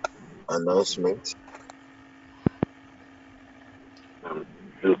announcements.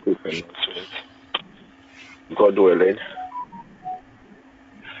 God willing,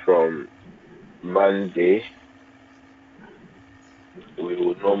 from Monday, we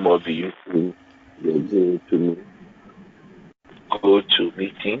will no more be using the Zoom to go to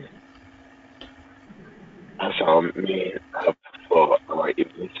meeting as our main app for our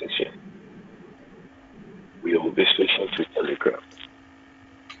evening session. We will be switching to Telegram.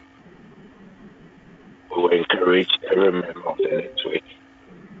 We will encourage every member of the network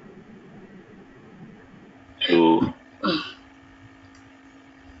to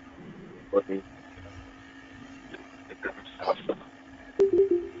join the Telegram app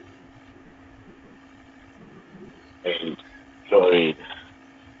and join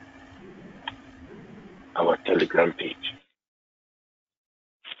our Telegram page.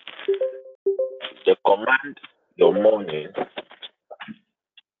 The command your morning,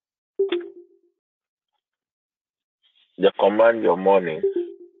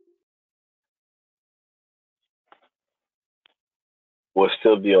 will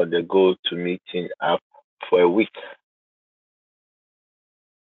still be on the Go to Meeting app for a week.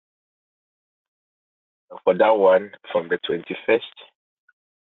 For that one, from the 21st,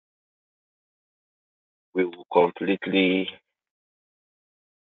 we will completely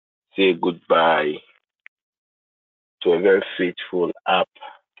say goodbye to a very faithful app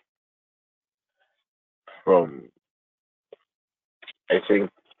from, I think,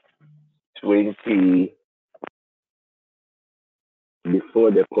 20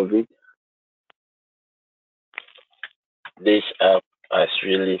 before the COVID. This app has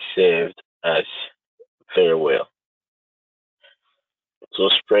really served us very well. So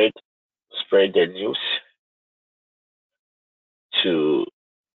spread the news to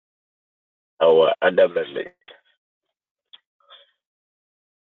our other members.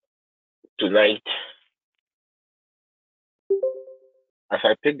 Tonight, as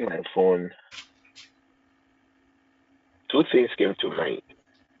I picked my phone, two things came to mind.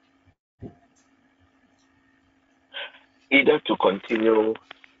 Either to continue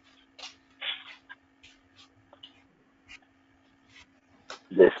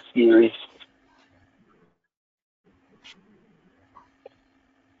the series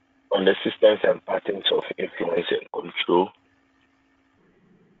on the systems and patterns of influence and control,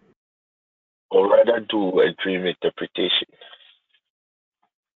 or rather do a dream interpretation.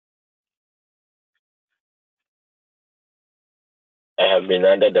 I have been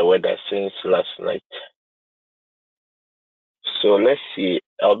under the weather since last night. So let's see.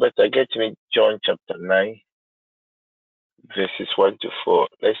 Alberta, get me John chapter 9, verses 1 to 4.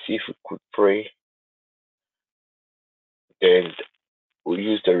 Let's see if we could pray, and we'll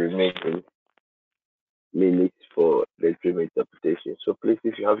use the remaining minutes for the dream interpretation. So please,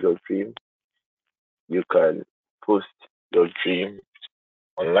 if you have your dream, you can post your dream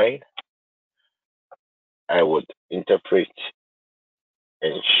online. I would interpret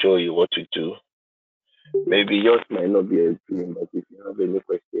and show you what to do. Maybe yours might not be a dream, but if you have any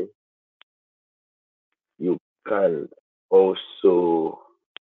question, you can also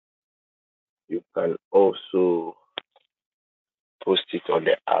post it on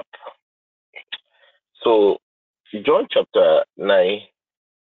the app. So John chapter 9,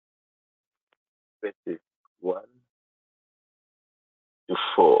 verses 1 to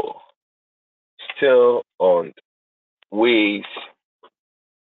 4, still on ways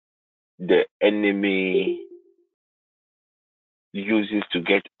the enemy uses to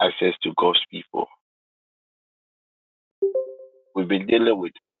get access to God's people. We've been dealing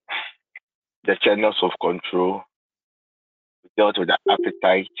with the channels of control. We dealt with the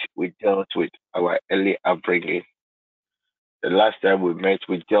appetite. We dealt with our early upbringing. The last time we met,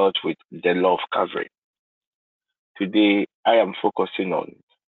 we dealt with the law of covering. Today, I am focusing on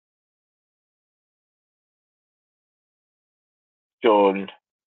John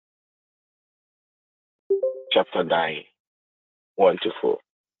chapter 9, 1 to 4.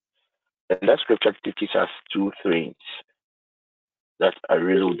 And that scripture teaches us two things that I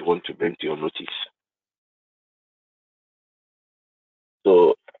really would want to bring to your notice.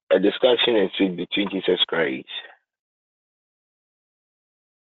 So, a discussion ensued between Jesus Christ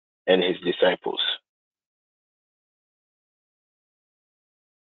and his disciples.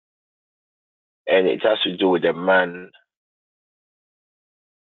 And it has to do with a man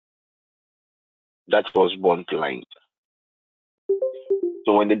that was born blind.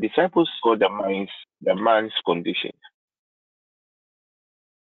 So when the disciples saw the man's condition,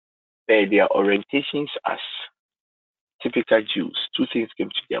 their orientations as typical Jews, two things came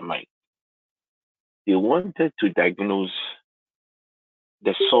to their mind. They wanted to diagnose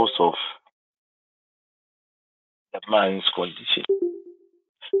the source of the man's condition,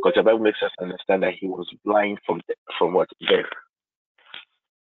 because the Bible makes us understand that he was blind from what birth.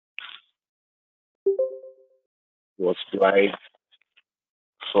 He was blind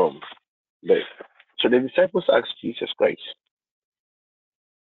from birth. So the disciples asked Jesus Christ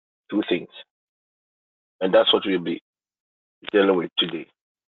two things, and that's what we'll be dealing with today.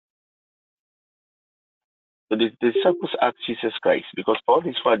 So the disciples asked Jesus Christ because for all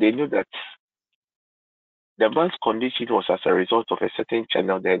this while they knew that the man's condition was as a result of a certain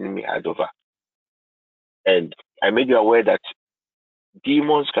channel the enemy had over. And I made you aware that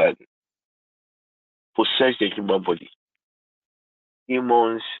demons can possess the human body.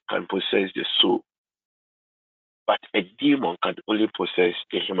 Demons can possess the soul. But a demon can only possess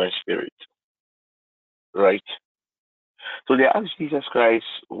the human spirit. Right? So they asked Jesus Christ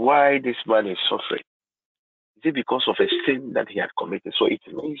why this man is suffering. Is it because of a sin that he had committed? So it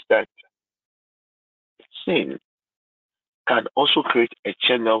means that sin can also create a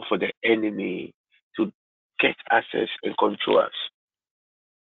channel for the enemy to get access and control us.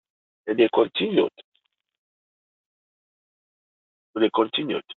 And they continued.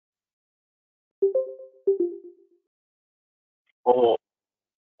 Or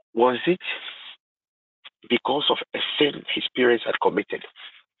was it because of a sin his parents had committed?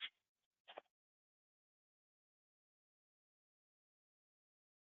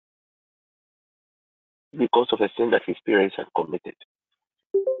 Because of a sin that his parents had committed.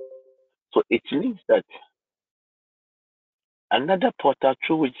 So it means that another portal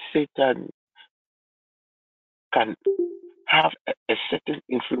through which Satan can have a certain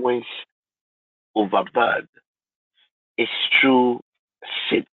influence over man is through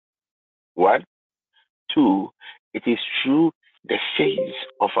sin. One. Two, it is through the sins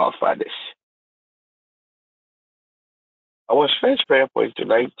of our fathers. Our first prayer point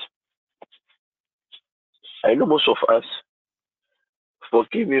tonight, I know most of us,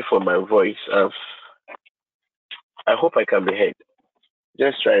 forgive me for my voice. I hope I can be heard.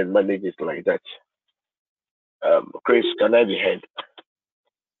 Just try and manage it like that. Chris, can I be heard?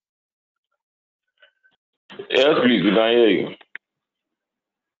 Yes, please. We can hear you.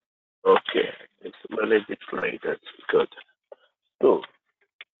 Okay, let's manage it like that. Good. So,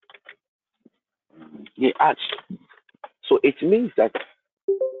 he asked. So it means that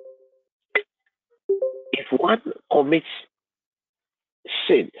if one commits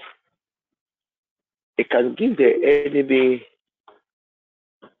sin, it can give the enemy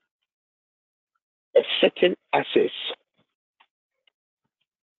a certain access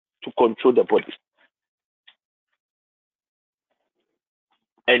to control the body.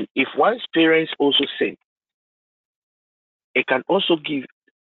 And if one's parents also sin, it can also give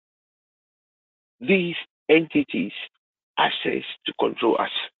these entities access to control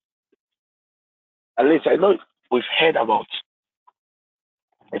us. At least I know we've heard about,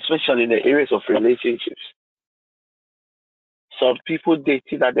 especially in the areas of relationships. Some people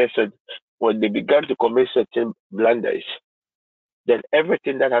dating others, and when they began to commit certain blunders, then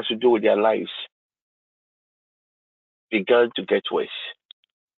everything that has to do with their lives began to get worse.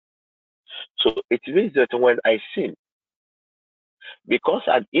 So it means that when I sin, because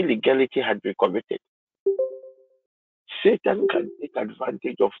an illegality had been committed, Satan can take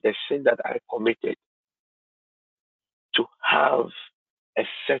advantage of the sin that I committed to have a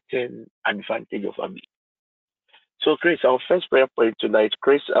certain advantage over me. So, Chris, our first prayer point tonight,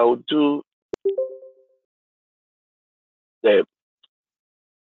 Chris, I'll do the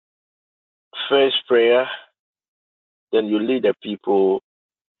first prayer, then you lead the people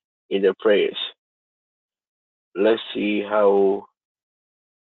in the prayers. Let's see how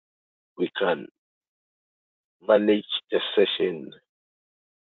we can manage the session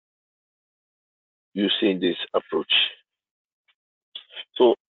using this approach.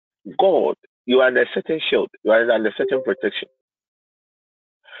 So, God, you are under a certain shield, you are under a certain protection.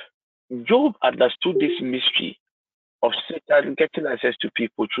 Job understood this mystery of Satan getting access to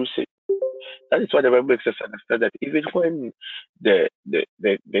people through sin. That is why the Bible makes us understand that even when the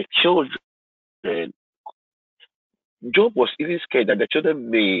children, Job was even scared that the children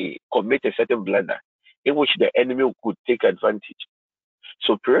may commit a certain blunder in which the enemy could take advantage.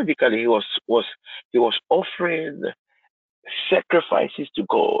 So periodically he was offering sacrifices to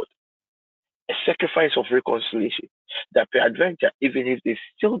God, a sacrifice of reconciliation, that peradventure, even if the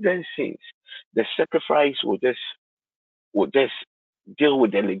children sins, The sacrifice will just deal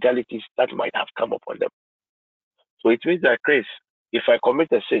with the legalities that might have come upon them. So it means that, Chris, if I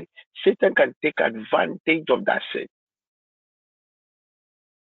commit a sin, Satan can take advantage of that sin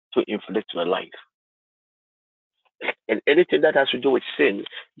to inflict my life. And anything that has to do with sin,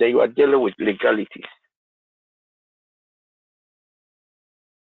 then you are dealing with legalities.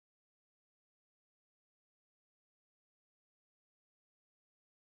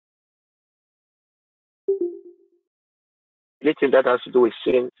 Anything that has to do with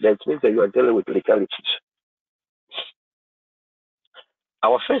sin, that means that you are dealing with legalities.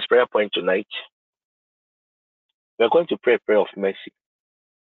 Our first prayer point tonight, we're going to pray a prayer of mercy.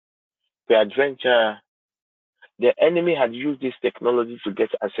 Peradventure, the enemy had used this technology to get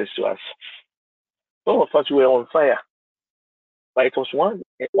access to us. Some of us were on fire. But it was once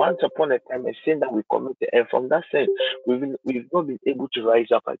upon a time a sin that we committed, and from that sin, we've not been able to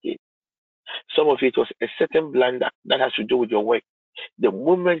rise up again. Some of it was a certain blunder that has to do with your work. The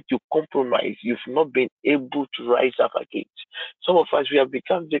moment you compromise, you've not been able to rise up again. Some of us, we have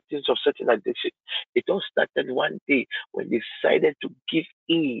become victims of certain addiction. It all started one day when they decided to give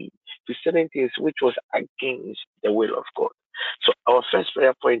in to certain things which was against the will of God. So our first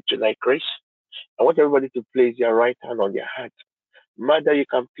prayer point tonight, Chris, I want everybody to place their right hand on their heart. Mother, you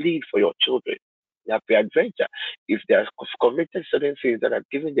can plead for your children. Peradventure, if they have committed certain things that have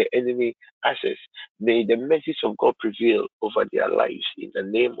given the enemy access, may the mercies of God prevail over their lives in the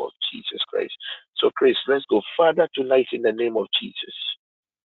name of Jesus Christ. So, Chris, let's go. Father, tonight in the name of Jesus.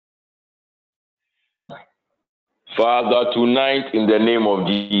 Father, tonight in the name of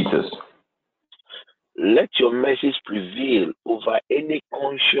Jesus. Let your mercies prevail over any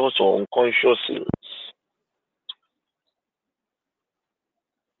conscious or unconscious sins.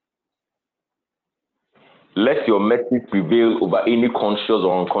 Let your mercy prevail over any conscious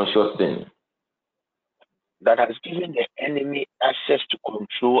or unconscious sin that has given the enemy access to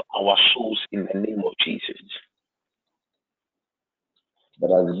control our souls in the name of Jesus.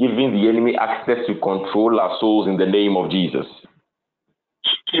 That has given the enemy access to control our souls in the name of Jesus.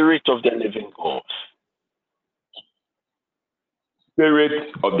 Spirit of the living God. Spirit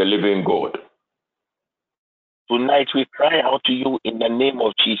of the living God. Tonight we cry out to you in the name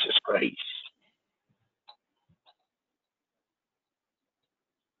of Jesus Christ.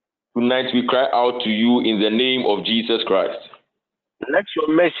 Tonight we cry out to you in the name of Jesus Christ. Let your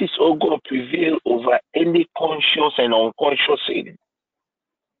mercies, O God, prevail over any conscious and unconscious sin.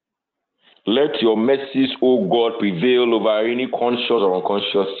 Let your mercies, O God, prevail over any conscious or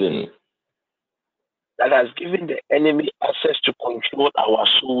unconscious sin that has given the enemy access to control our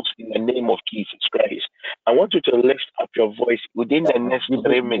souls in the name of Jesus Christ. I want you to lift up your voice within the next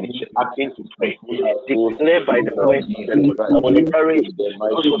 3 minutes and begin to pray. Declare by the word of the Lord. I will encourage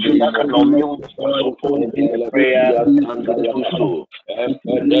those of you that can unmute your support in the prayer to do so.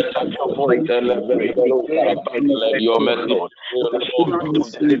 Lift up your voice and pray. Declare by the word of the Lord. The Spirit of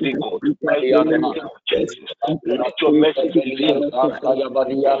the living God, tonight in the name of Jesus. Let your message prevail consciously.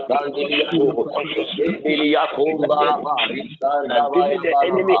 And giving the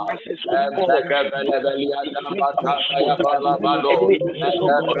enemy access to God. Enemy access to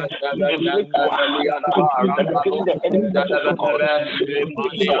God. Inflict our hearts. And giving the enemy access to God.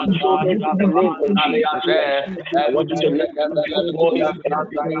 Inflict our children in the name of Jesus Christ. I want you to lift up your voice and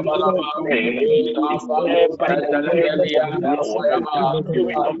begin to pray. Declare by the word of the Lord, the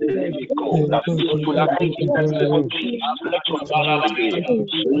Spirit of the living God. Tonight in the name of Jesus, let your mercy prevail.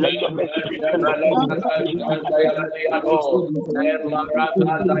 Let your mercy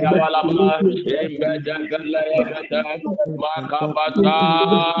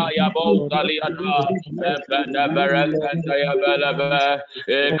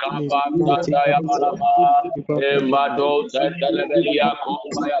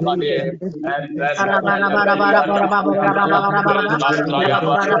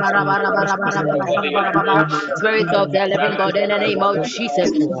prevail upon us. Spirit of the living God, in the name of Jesus,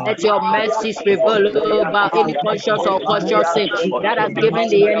 let your mercies prevail over any conscious or conscious sin that has given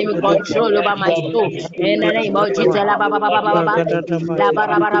the enemy control over my soul. In the name of Jesus,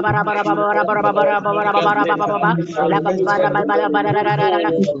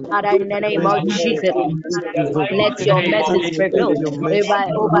 in the name of Jesus, let your message prevail. your over,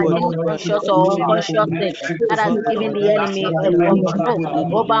 mercy, O over God. any Father, conscious in or the name unconscious of thing that Jesus, has O given God. the enemy a Father, we control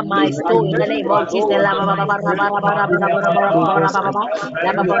humble over my soul in the name of Jesus. before us and we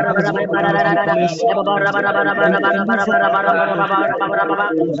ask for your mercy, O God. We deliver of the conscious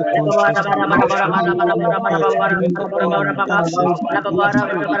and unconscious. You have given the enemy access to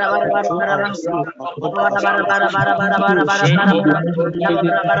control our soul, our body, our spirit.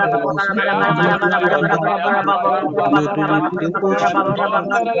 Ibo Shanda, let your mercy speak before every judgment, conclusions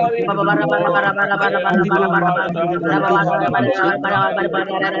and every sin that has given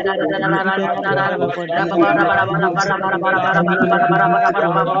the illness and stagnant our life. In the mighty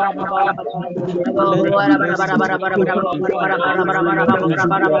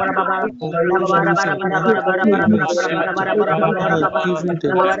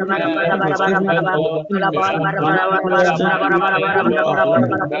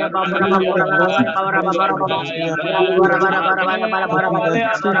name of Jesus,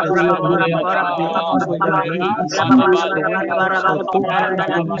 we acknowledge that we have sinned against you. We ask for your mercy. We ask for repentance for those who have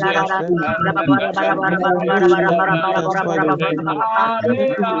misunderstood you. We acknowledge that that's why your word said we can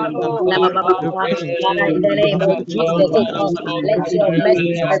repent In the name of and Jesus, we oh God, ask for your let your mercy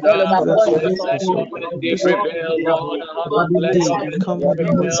prevail over give us conscious mercy, O or God. unconscious This day, that has come given before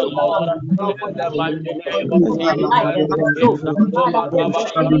any you, O God. control Let my your life and my soul. Father, oh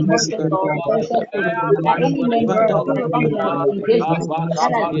God, any conscious or unconscious thing that any member Father, of any congregation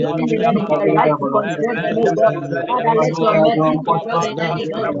that has we are given the enemy a declaring right to control them, oh God. Father, let your mercy prevail in the now name for of your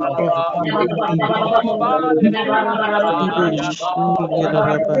Jesus. cover. Ibo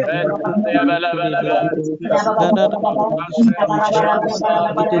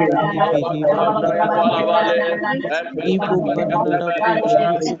Shingelaraba, Ibukeleba, Kadadaba, Idelebe, Ibo Kadadabo,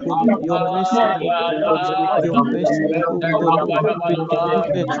 Shiribo. Your mercy, O God. Your mercy, O God, that we be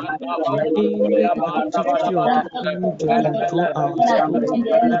delivered from any activity of the enemy to control our That has souls, given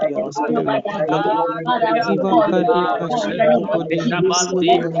the our enemy body, our control over spirit, their O God. life. Father, oh Iba God, we Kade pray now in the name of Bashirabo, Jesus. Let your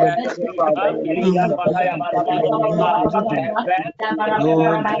Hibolobodianda. mercy prevail in the name of Lord Jesus, the Lamb of God,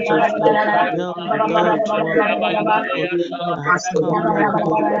 you are holy, O God, that has come, O God,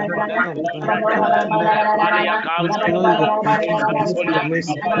 to help and to deploy your control, your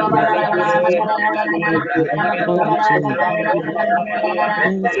mercy over our authority, anything that the enemy would want to do. Oh God, in the name of Jesus,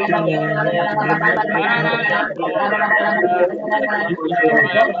 oh God, let your mercy prevail, oh God, over any conscious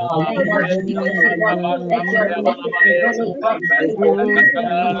or unconscious thing that has given the enemy control over our soul.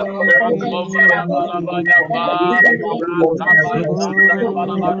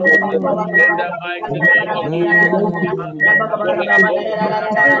 La ba ba ba ba ba ba da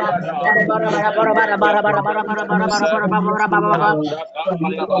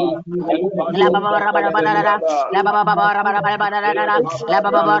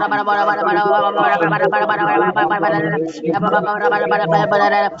la ba ba ba ba ba ba ba ba da la ba ba ba ba ba ba ba ba ba la ba ba ba ba ba ba ba ba da ya ba ba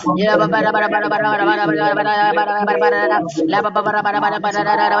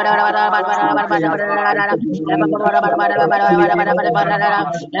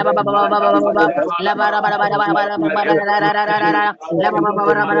ba ba ba ba la ba ba ba ba ba ba la ba ba ba ba ba la ba ba ba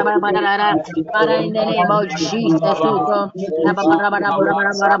la ba Father, in the name of Jesus, oh God. La ba ba ba ba ba ba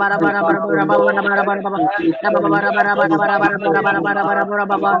ba ba ba ba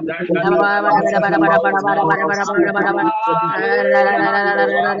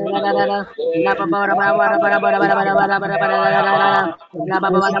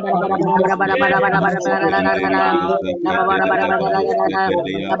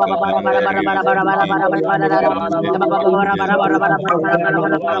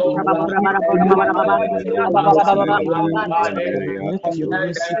Let your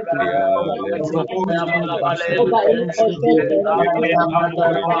mercy prevail over conscious and over any subconscious. conscious or unconscious thing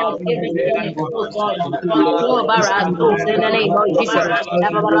that has given the enemy, oh God, control over our souls in the name of Jesus.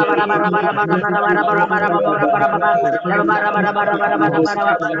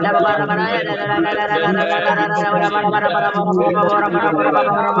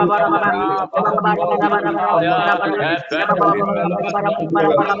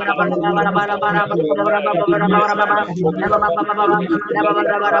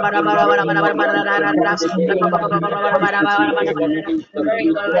 Very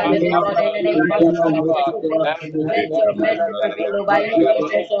good, God, in the name of Jesus, oh God. Let your mercy prevail over any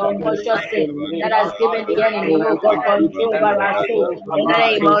conscious or unconscious sin that has given the enemy, oh God, control over our soul. In the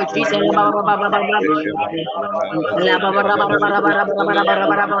name of Jesus. La ba ba ra ba ra ba ra ba ra ba ra ba ra ba ra ba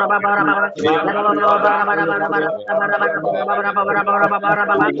ra ba ra ba ra ba ra. La ba ba ba ba ra ba ra ba ra ba ra ba ra ba ra ba ra ba ra ba ra ba ra ba ra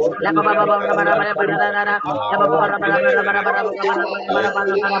ba ra. La ba ba ba ba ra ba ra ba ra ba ra ra ra. La ba ba ba ra ba ra ba ra ba ra ba ra ba ra ba ra ba ra ba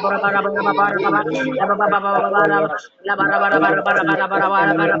ra ba ra ba ra ba ra ba ra ba ra ba. La ba ba ba ba ba ra la ba ra ba ra ba ra ba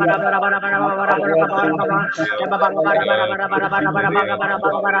ra ba ra ba ra ba ra ba ra ba ra ba ra ba ra ba ra ba ra ba ra ba ra ba. La ba ba ba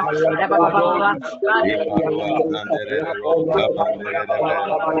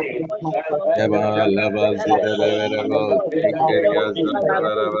Yaba laba zidere Shikeria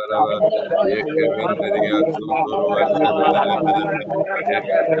Zandarabara Yekevenderia Sondorua Shadalabara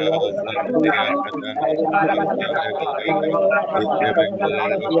Ekata Zanderia Katana Zandarabara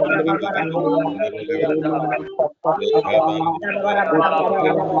Yekevenderia Sondorabara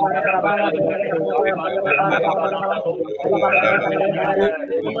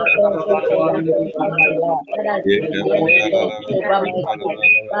That has given the enemy authority over my soul.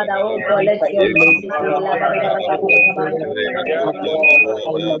 Father, oh God, let your mercy prevail.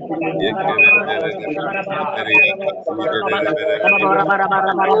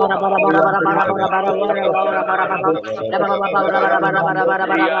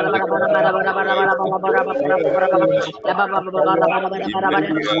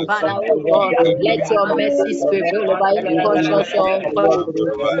 Father, oh God, let your mercies prevail over any conscious or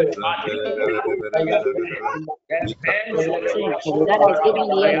that has given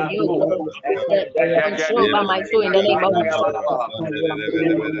the enemy control over my soul in the name of Father, in the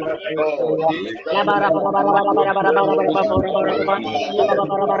name of Giving the Jesus,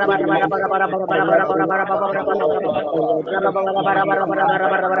 enemy let your control mercy over our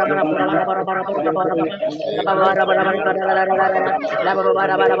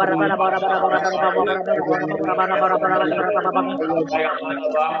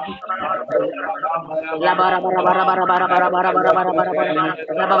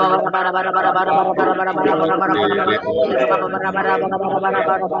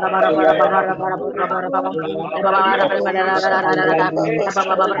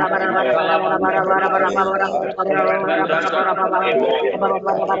in the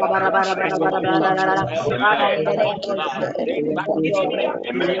name of Jesus.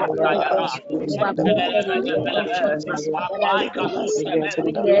 that has Rebaba given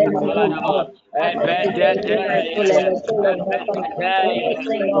Santa the enemy, oh Kanama. God, authority over my soul and the soul of my family,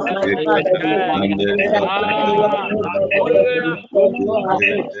 everything of my father's soul, that has given the enemy, oh God, the ability to control our soul.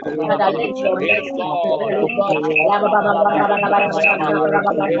 Father, let your mercy prevail, oh God.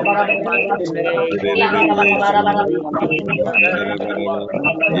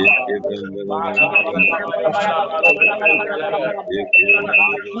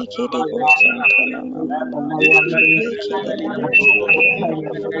 Mikidebo Santana Mama.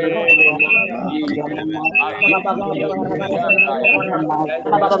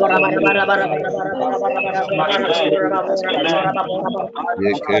 Mikidebo Santana Mama.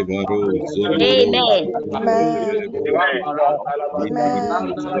 Amen. Amen. Amen.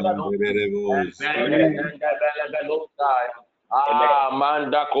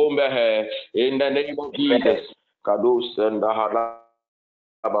 Manda Kombehe, in the name of Jesus. Kados and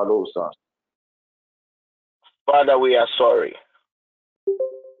Balosa. Father, we are sorry.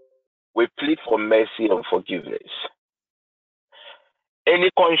 We plead for mercy and forgiveness. Any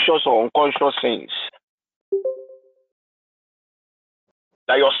conscious or unconscious sins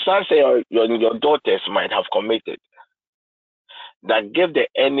that your sons and your daughters might have committed that give the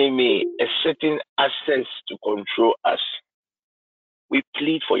enemy a certain access to control us, we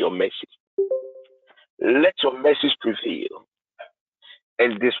plead for your mercy. Let your mercies prevail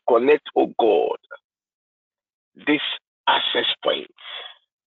and disconnect, oh God, this access point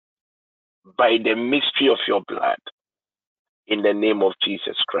by the mystery of your blood in the name of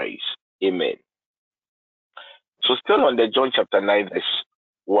Jesus Christ. Amen. So still on the John chapter 9 verse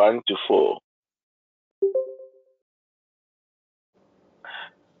 1 to 4.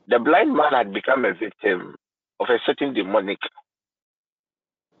 The blind man had become a victim of a certain demonic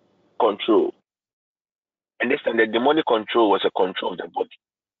control. And this time the demonic control was a control of the body.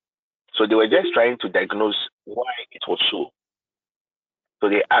 So they were just trying to diagnose why it was so. So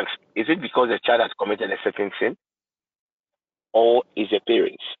they asked, is it because the child has committed a certain sin? Or is the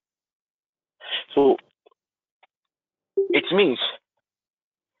parents? So it means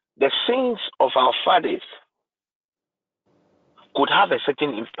the sins of our fathers could have a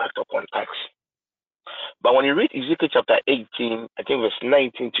certain impact upon us. But when you read Ezekiel chapter 18, I think verse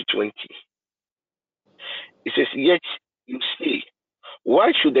 19 to 20, it says, yet you say,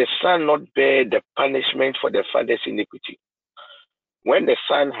 why should the son not bear the punishment for the father's iniquity? When the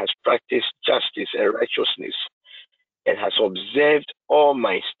son has practiced justice and righteousness and has observed all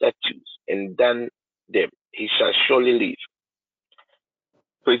my statutes and done them, he shall surely live.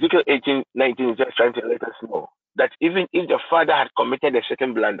 So Ezekiel 18:19 is just trying to let us know that even if the father had committed a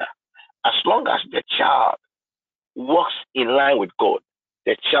certain blunder, as long as the child walks in line with God,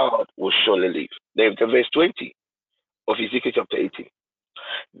 the child will surely live. There's the verse 20 of Ezekiel chapter 18.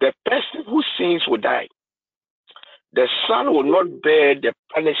 The person who sins will die. The son will not bear the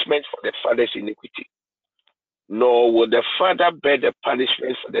punishment for the father's iniquity, nor will the father bear the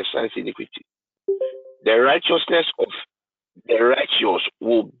punishment for the son's iniquity. The righteousness of the righteous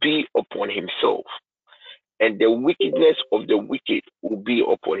will be upon himself, and the wickedness of the wicked will be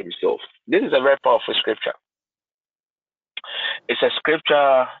upon himself. This is a very powerful scripture. It's a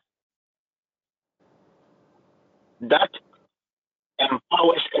scripture that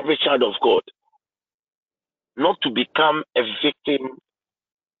empowers every child of God not to become a victim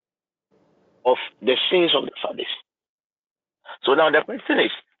of the sins of the fathers. So now the question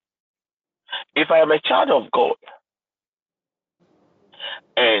is, if I am a child of God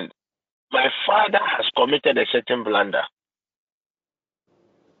and my father has committed a certain blunder,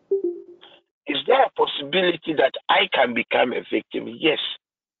 is there a possibility that I can become a victim? Yes.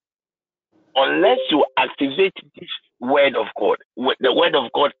 Unless you activate this word of God. The word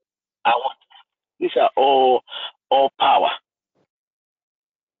of God, these are all power.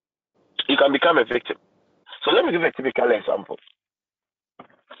 You can become a victim. So let me give a typical example.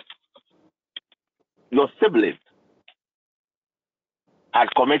 Your sibling had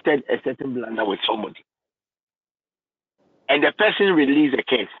committed a certain blunder with somebody, and the person released a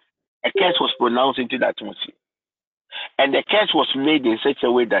curse. A curse was pronounced into the atmosphere, and the curse was made in such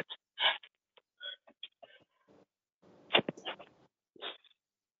a way that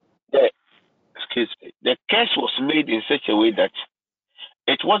the curse was made in such a way that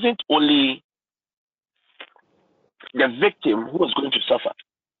it wasn't only the victim who was going to suffer.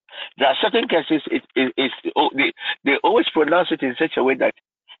 There are certain cases they always pronounce it in such a way that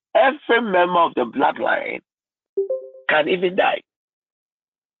every member of the bloodline can even die.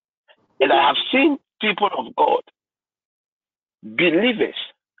 And I have seen people of God, believers,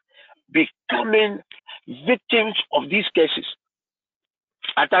 becoming victims of these cases.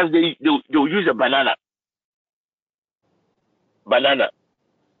 At times they'll use a banana,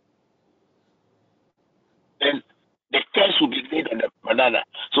 and the curse will be made on the banana.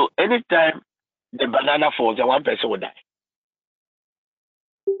 So anytime the banana falls, then one person will die.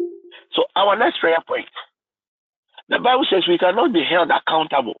 So our next prayer point, the Bible says we cannot be held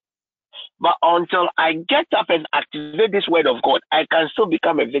accountable. But until I get up and activate this word of God, I can still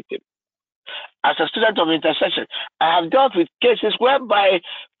become a victim. As a student of intercession, I have dealt with cases whereby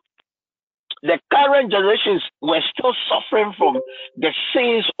the current generations were still suffering from the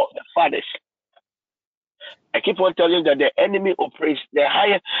sins of the fathers. I keep on telling you that the enemy operates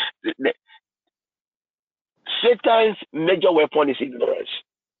Satan's major weapon is ignorance.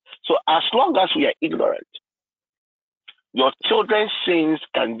 So as long as we are ignorant, your children's sins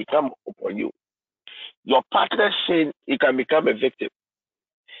can become upon you. Your partner's sin, you can become a victim.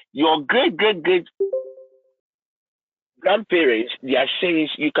 Your great grandparents, their sins,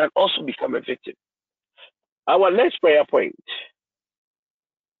 you can also become a victim. Our next prayer point.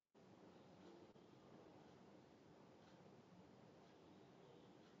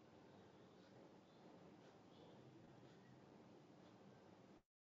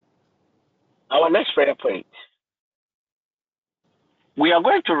 Our next prayer point. We are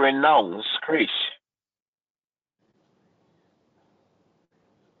going to renounce grace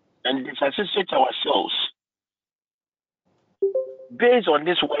and disassociate ourselves based on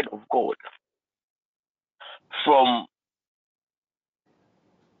this word of God from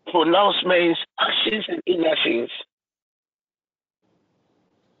pronouncements, actions, and inactions.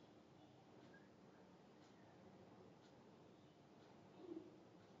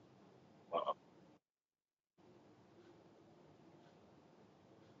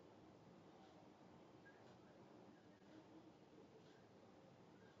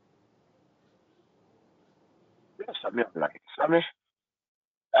 Sammy,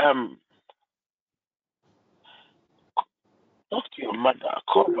 talk to your mother,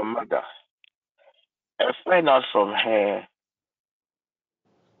 call your mother, and find out from her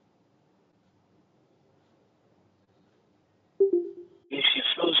if she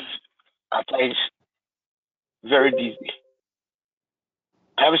feels at times very dizzy.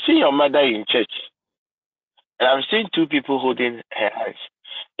 I've seen your mother in church, and I've seen two people holding her hands.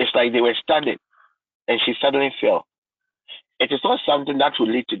 It's like they were standing, and she suddenly fell. It is not something that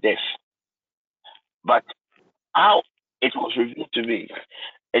will lead to death, but how it was revealed to me,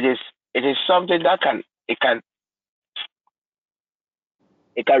 it is something that can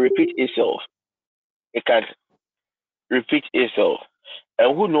repeat itself. It can repeat itself,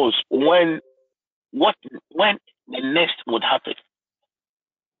 and who knows when the next would happen.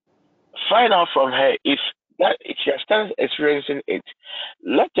 Find out from her if she starts experiencing it.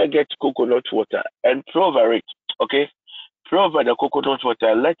 Let her get coconut water and pour over it. Okay, Pray over the coconut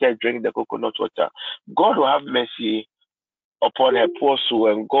water. Let her drink the coconut water. God will have mercy upon her poor soul,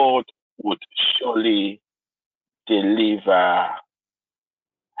 and God would surely deliver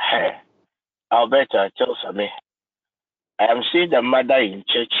her. Alberta tells me, I am seeing the mother in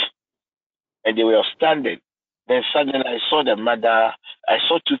church, and they were standing. Then suddenly I saw the mother. I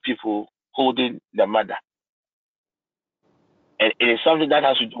saw two people holding the mother, and it is something that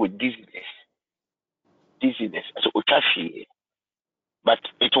has to do with dizziness. Dizziness. So utashi. But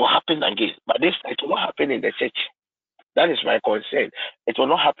it will happen again. But this it will not happen in the church. That is my concern. It will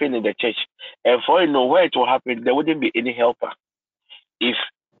not happen in the church. And for you know where it will happen, there wouldn't be any helper. If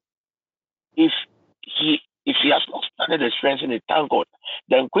if he has not started experiencing it, thank God,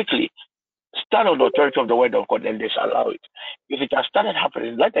 then quickly stand on the authority of the word of God and disallow it. If it has started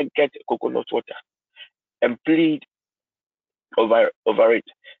happening, let them get coconut water and plead over it.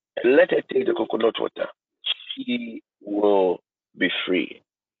 And let her take the coconut water. She will be free.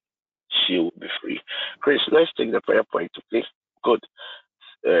 She will be free. Chris, let's take the prayer point, please. Good.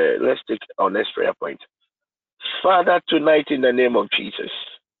 Let's take our next prayer point. Father, tonight in the name of Jesus.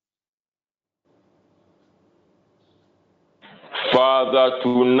 Father,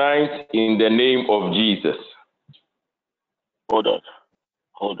 tonight in the name of Jesus. Hold on.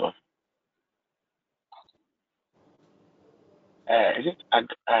 Is it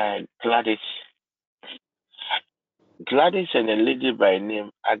Gladys? Gladys and a lady by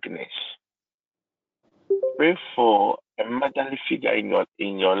name Agnes. Pray for a motherly figure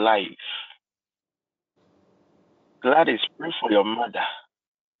in your life. Gladys, pray for your mother.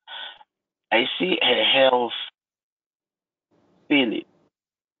 I see her health failing,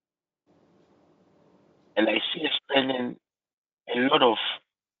 and I see her spending a lot of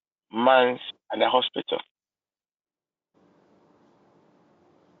months at the hospital.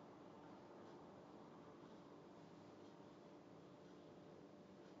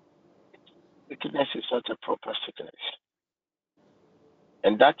 Sickness is not a proper sickness,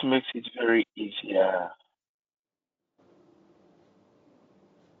 and that makes it very easier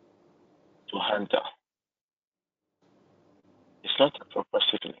to handle. It's not a proper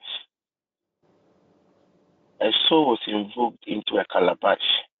sickness. A soul was invoked into a calabash,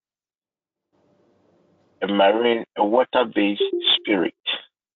 a water-based spirit,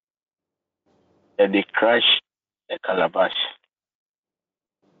 and they crashed the calabash.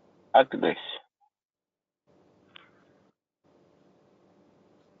 Agnes,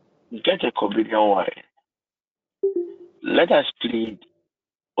 get a communion wine. Let us plead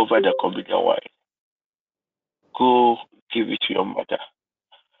over the communion wine. Go give it to your mother.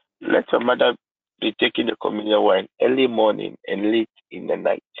 Let your mother be taking the communion wine early morning and late in the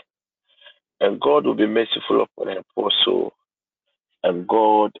night. And God will be merciful upon her poor soul, and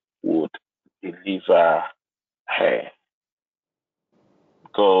God would deliver her.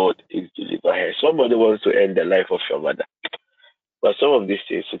 God is deliver her. Somebody wants to end the life of your mother. But some of these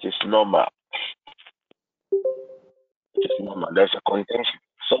things, it is normal. It is normal. There's a contention.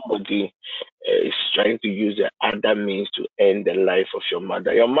 Somebody is trying to use the other means to end the life of your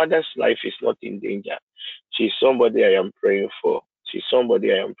mother. Your mother's life is not in danger. She's somebody I am praying for. She's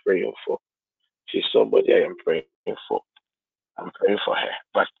somebody I am praying for. She's somebody I am praying for. I'm praying for her.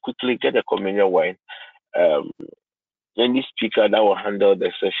 But quickly get a communion wine. Um, any speaker that will handle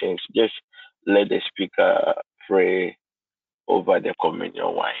the sessions, just let the speaker pray over the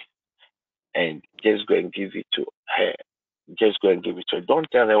communion wine and just go and give it to her. Just go and give it to her. Don't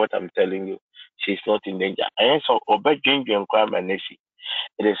tell her what I'm telling you. She's not in danger. And so,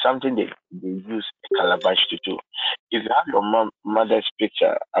 it is something they use a calabash to do. If you have your mother's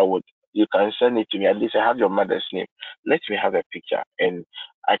picture, you can send it to me. At least I have your mother's name. Let me have a picture, and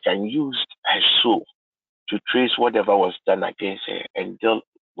I can use her soul to trace whatever was done against her and deal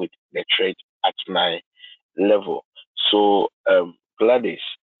with the threat at my level. So, Gladys,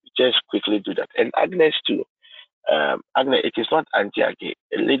 just quickly do that. And Agnes too. Agnes, it is not Auntie Age,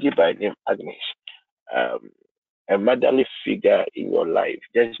 a lady by name Agnes. Um, a motherly figure in your life.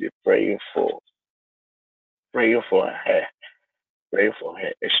 Just be praying for her. Praying for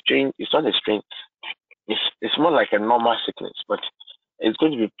her. It's not a strange, it's more like a normal sickness, but it's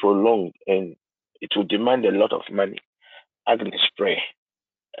going to be prolonged and it will demand a lot of money. Agnes, pray.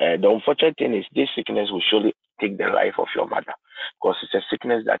 The unfortunate thing is this sickness will surely take the life of your mother because it's a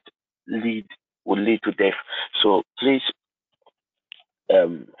sickness that will lead to death. So please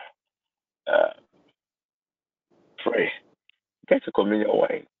um, uh, pray. Get a communion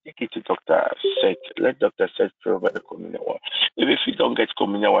wine take it to Dr. Seth. Let Dr. Seth pray over the communion wine. Maybe if you don't get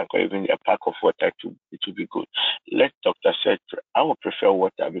communion wine or even a pack of water, it will be good. Let Dr. Seth pray. I would prefer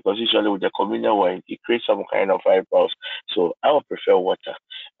water because usually with the communion wine, it creates some kind of eyebrows. So I would prefer water.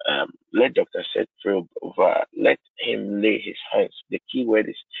 Let Dr. Seth pray over. Let him lay his hands. The key word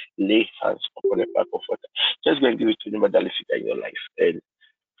is lay his hands upon a pack of water. Just go and give it to the motherly figure in your life. And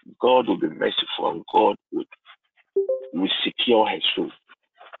God will be merciful and God will secure his soul.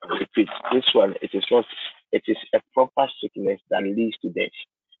 I repeat, this one, it is not, it is a proper sickness that leads to death.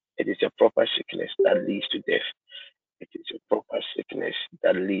 It is a proper sickness that leads to death. It is a proper sickness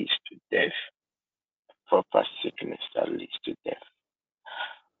that leads to death. Proper sickness that leads to death.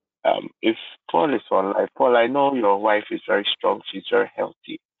 If Paul is online, Paul, I know your wife is very strong. She's very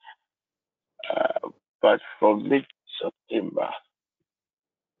healthy. But September,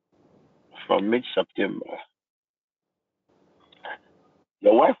 from mid-September,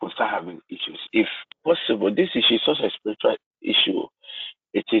 your wife will start having issues. If possible, this issue is also a spiritual issue.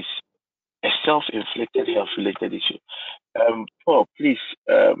 It is a self-inflicted health-related issue. Paul, please,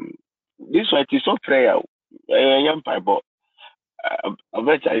 this one it is not prayer. Young Bible.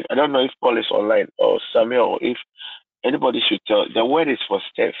 I don't know if Paul is online or Samuel or if anybody should tell. The word is for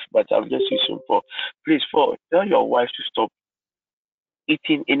Steph, but I'm just using Paul. Please, Paul, tell your wife to stop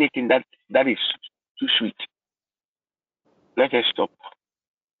eating anything that is too sweet. Let her stop.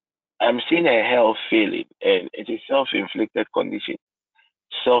 I'm seeing her health failing, and it is self-inflicted condition,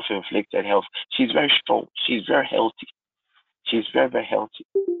 self-inflicted health. She's very strong. She's very healthy. She's very, very healthy.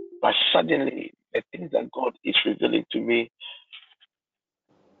 But suddenly, the things that God is revealing to me,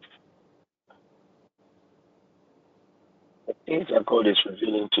 the things that God is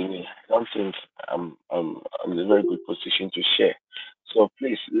revealing to me, I don't think I'm in a very good position to share. So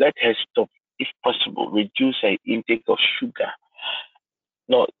please let her stop, if possible, reduce her intake of sugar.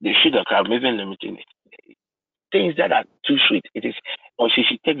 No, the sugar, I'm even limiting it. Things that are too sweet, it is, or she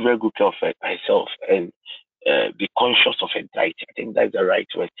should take very good care of herself and be conscious of her diet. I think that's the right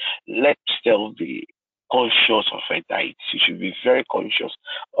word. Let still be conscious of her diet. She should be very conscious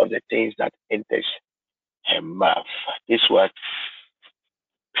of the things that enters her mouth. This one,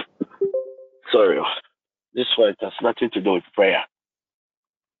 sorry, this one has nothing to do with prayer.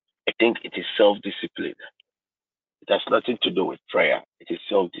 I think it is self-discipline. It has nothing to do with prayer. It is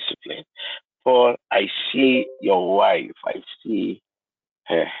self-discipline. Paul, I see your wife. I see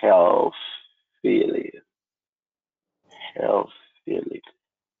her health feeling. Health feeling.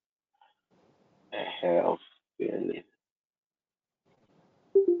 Her health feeling.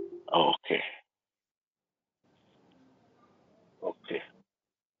 Okay. Okay.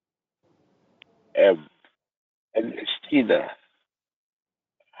 Um, and Christina,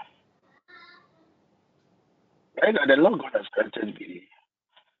 right now the Lord God has granted me.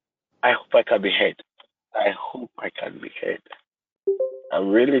 I hope I can be heard. I hope I can be heard. I'm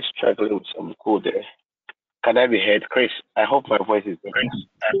really struggling with some code there. Can I be heard, Chris? I hope my voice is better.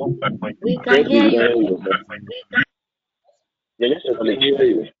 We can Yes, hear we can you. hear you. Yeah, just acknowledge.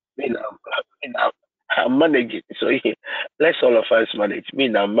 Me now, I'm managing. So yeah, let's all of us manage. Me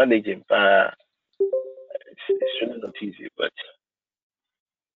now, I'm managing. It's really not easy, but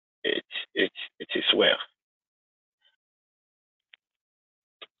it it is well.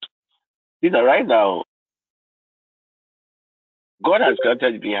 You know, right now, God has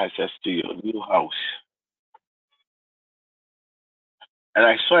granted me access to your new house, and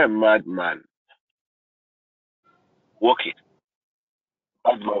I saw a madman walking.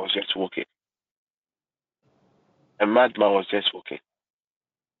 Madman was just walking. A madman was just walking,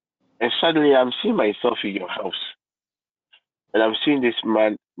 and suddenly I'm seeing myself in your house, and I'm seeing this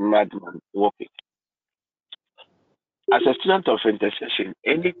madman walking. As a student of intercession,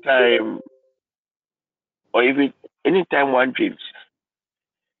 anytime or even anytime one dreams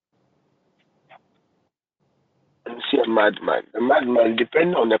and see a madman,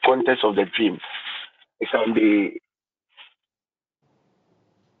 depending on the context of the dream, it can be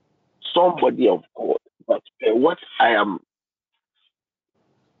somebody of God. But what I am,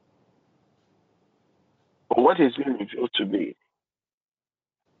 what is being revealed to me,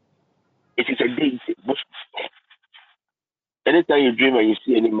 it is a deity. But anytime you dream and you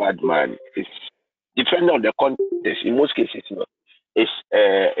see any madman, it's depending on the context. In most cases, you know, it's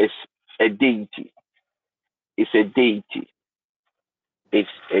a deity. It's a deity. It's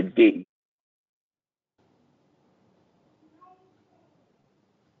a deity.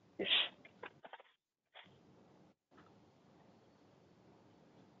 It's,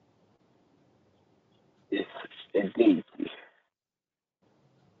 it's a deity.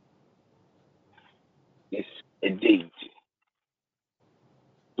 It's a deity.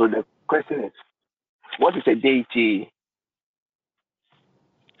 So the question is, what is a deity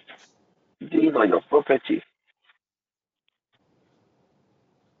doing on your property?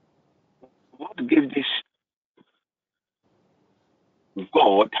 What gives this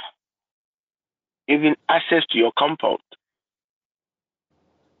God even access to your compound?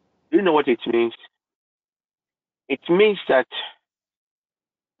 Do you know what it means? It means that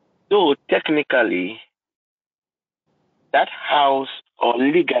though technically that house or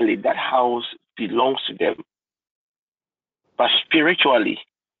legally that house belongs to them, but spiritually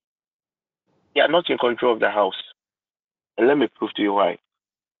they are not in control of the house. And let me prove to you why.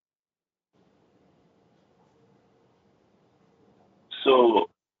 So,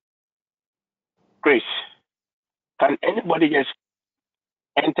 Chris, can anybody just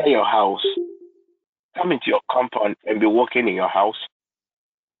enter your house, come into your compound, and be working in your house?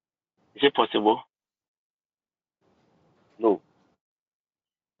 Is it possible? No.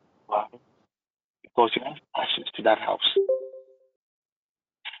 Why? Because you have access to that house.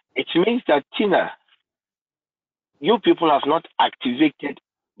 It means that, Tina, you people have not activated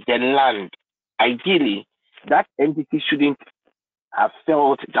the land. Ideally, that entity shouldn't have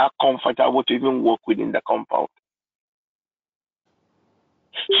felt that comfortable to even work within the compound.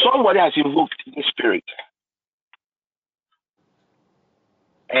 Somebody has invoked the spirit.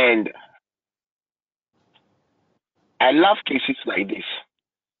 And I love cases like this.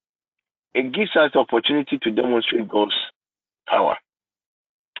 It gives us the opportunity to demonstrate God's power.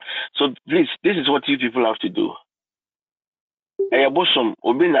 So please, this is what you people have to do.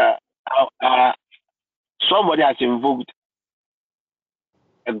 Somebody has invoked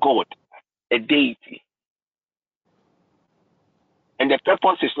a god, a deity. And the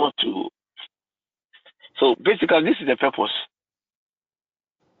purpose is not to. So basically, this is the purpose.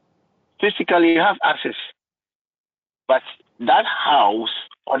 Physically, you have access. But that house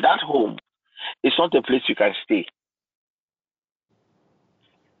or that home is not a place you can stay.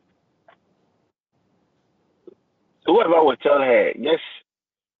 So whoever will tell her, just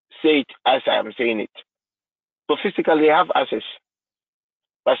say it as I am saying it. So physically, you have access.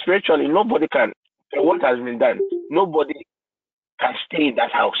 But spiritually, nobody can. What has been done, nobody can stay in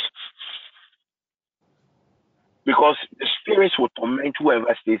that house. Because the spirits will torment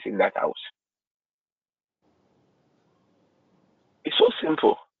whoever stays in that house. It's so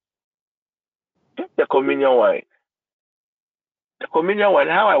simple. Take the communion wine. The communion wine,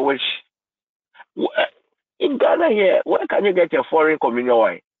 how I wish. In Ghana here, where can you get a foreign communion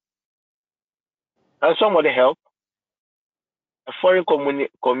wine? Can somebody help? A foreign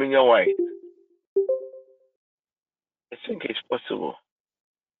communion wine. I think it's possible.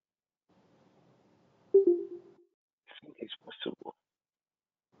 I think it's possible.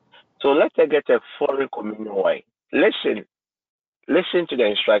 So let's get a foreign communion wine. Listen to the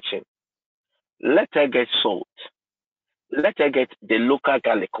instruction. Let her get salt. Let her get the local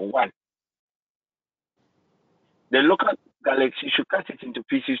garlic, one. The local garlic, she should cut it into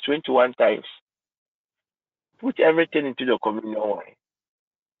pieces 21 times. Put everything into the communion wine.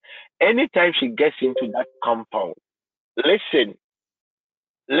 Anytime she gets into that compound, listen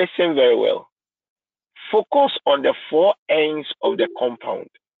very well. Focus on the four ends of the compound.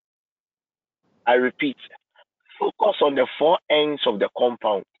 I repeat, focus on the four ends of the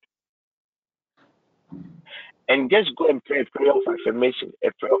compound. And just go and pray a prayer of affirmation,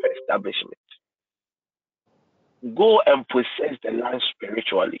 a prayer of establishment. Go and possess the land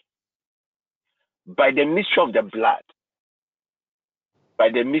spiritually by the mystery of the blood, by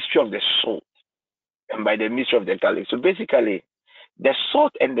the mystery of the salt, and by the mystery of the garlic. So basically, the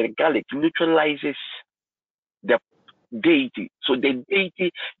salt and the garlic neutralizes the deity. So the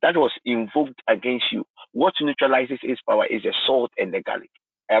deity that was invoked against you, what neutralizes its power is the salt and the garlic.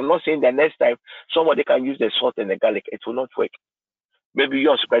 I am not saying that next time somebody can use the salt and the garlic, it will not work. Maybe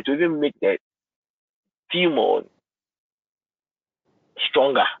you're surprised to even make the demon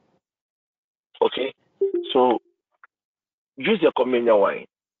stronger. Okay? So use the communion wine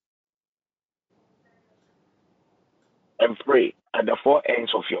and pray at the four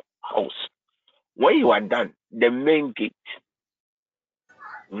ends of your house. When you are done, the main gate,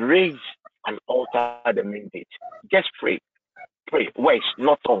 raise an altar at the main gate. Just pray. Pray. Words,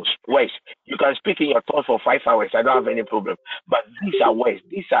 not tongues. Words. You can speak in your tongues for 5 hours. I don't have any problem. But these are words.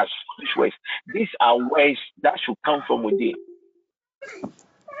 These are foolish words. These are words that should come from within.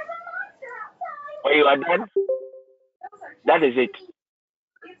 When you are done, that is it.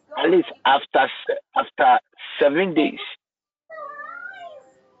 At least after 7 days,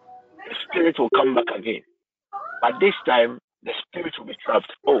 the spirit will come back again. But this time, the spirit will be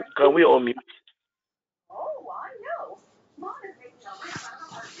trapped. Oh, can we all mute?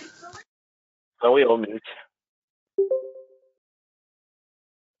 Can we all mute?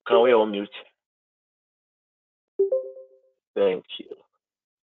 Can we all mute? Thank you.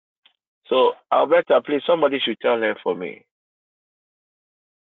 So, Alberta, please, somebody should tell her for me.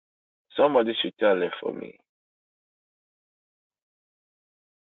 Somebody should tell her for me.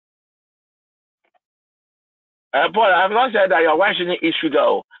 Paul, I've not said that your wife shouldn't eat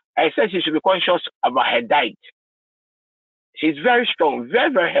sugar. I said she should be conscious about her diet. She's very strong,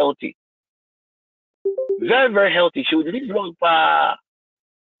 very, very healthy. Very, very healthy. She would live long. I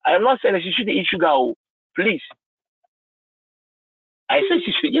am not saying that she shouldn't eat sugar. Please. I said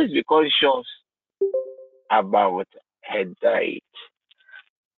she should just be conscious about her diet.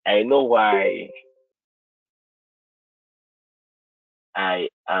 I know why I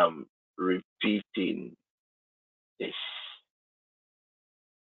am repeating this.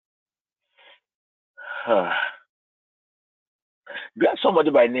 We have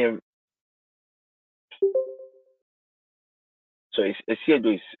somebody by name. So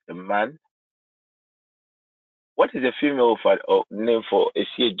Esiedu is a man. What is the female name for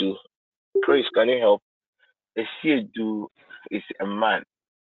Esiedu? Chris, can you help? Esiedu is a man.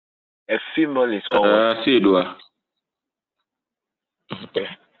 A female is called Esiedua. Okay.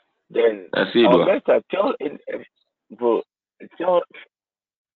 Then Esiedua. Alberta, tell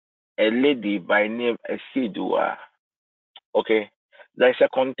a lady by name Esiedua. Okay. There's a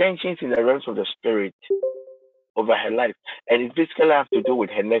contention in the realms of the spirit over her life, and it basically have to do with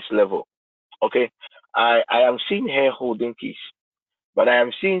her next level. Okay. I am seeing her holding keys, but I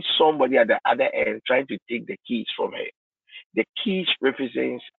am seeing somebody at the other end trying to take the keys from her. The keys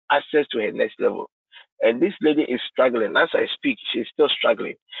represents access to her next level. And this lady is struggling. As I speak, she's still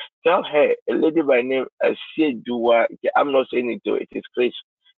struggling. Tell her, a lady by name Esiedua, I'm not saying it, it is Chris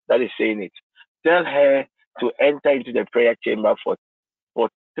that is saying it. Tell her to enter into the prayer chamber for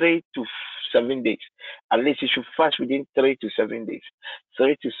 3 to 7 days. At least she should fast within 3 to 7 days.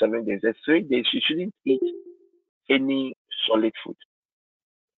 3 to 7 days. The 3 days she shouldn't eat any solid food.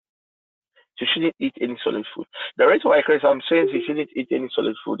 She shouldn't eat any solid food. The reason why Chris I'm saying she shouldn't eat any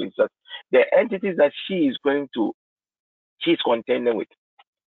solid food is that the entities that she's contending with,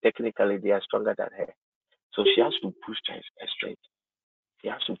 technically they are stronger than her. So she has to push her strength. She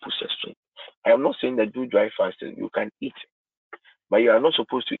has to push her strength. I am not saying that do dry fasting. You can eat, but you are not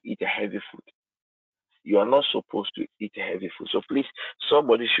supposed to eat a heavy food. You are not supposed to eat a heavy food. So please,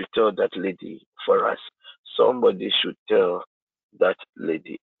 somebody should tell that lady for us. Somebody should tell that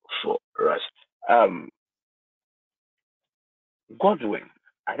lady for us. Godwin.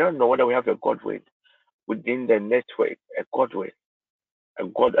 I don't know whether we have a Godwin within the network. A Godwin. I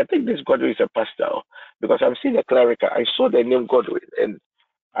think this Godwin is a pastor because I'm seeing the clerical. I saw the name Godwin and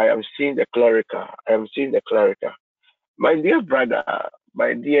I am seeing the clerical. I am seeing the clerical. My dear brother,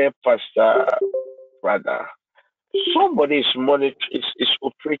 my dear pastor brother, somebody is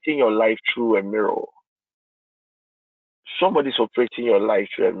operating your life through a mirror. Somebody is operating your life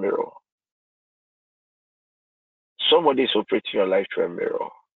through a mirror. Somebody is operating your life through a mirror.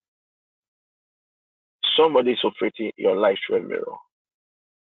 Somebody is operating your life through a mirror.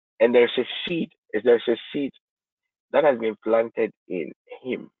 And there's a seed that has been planted in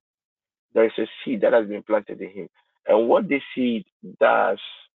him. There is a seed that has been planted in him. And what this seed does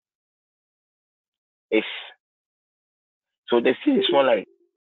is, so the seed is more like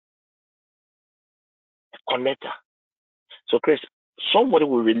a connector. So Chris, somebody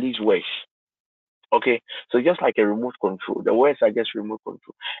will release words. Okay, so just like a remote control, the words are just remote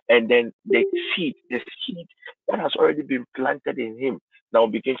control. And then the seed that has already been planted in him now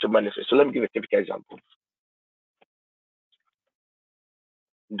begins to manifest. So let me give a typical example.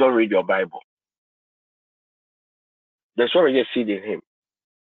 Don't read your Bible. There's already a seed in him.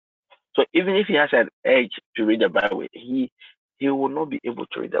 So even if he has an urge to read the Bible, he will not be able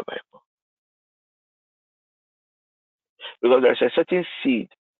to read the Bible. Because there's a certain seed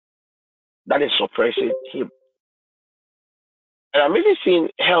that is suppressing him. And I'm even seeing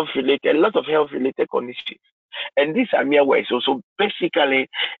a lot of health related conditions. And these are mere words. So basically,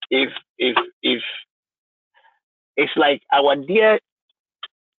 if it's like our dear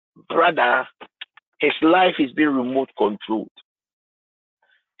brother, his life is being remote controlled.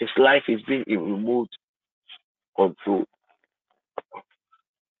 His life is being in remote control.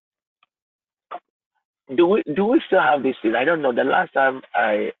 Do we still have this thing? I don't know. The last time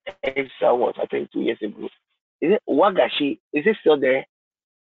I saw was I think 2 years ago. Is it Wagashi? Is it still there?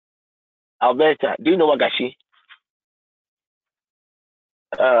 Alberta, do you know Wagashi?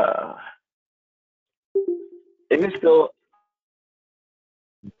 Is it still?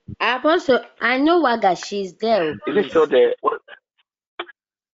 Apostle, I know Wagashi is there. Is it still there?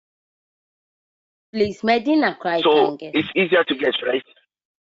 Please, Medina cry So can get. it's easier to get, right?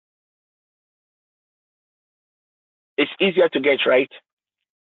 It's easier to get, right?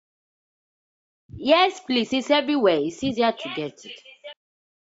 Yes, please. It's everywhere. It's easier to get it.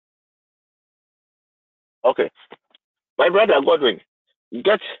 Okay. My brother Godwin,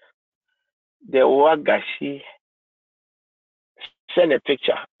 get the Wagashi, send a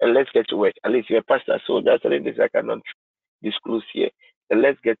picture, and let's get to work. At least you're a pastor, so that's the things I cannot disclose here. And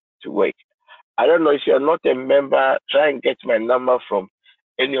let's get to work. I don't know if you're not a member, try and get my number from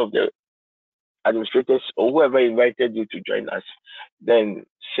any of the administrators or whoever invited you to join us. Then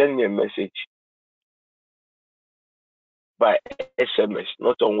send me a message by SMS,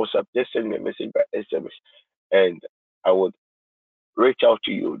 not on WhatsApp. Just send me a message by SMS, and I would reach out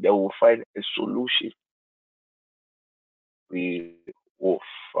to you. Then we'll find a solution. We will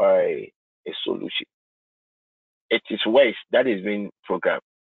find a solution. It is waste that is being programmed.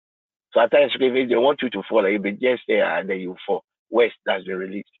 So at times, if they want you to fall, you be just there and then you fall. Waste that's been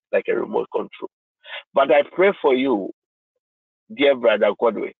released like a remote control. But I pray for you, dear brother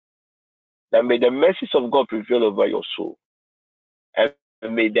Godwin, that may the mercies of God prevail over your soul. And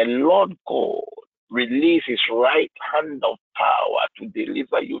may the Lord God release his right hand of power to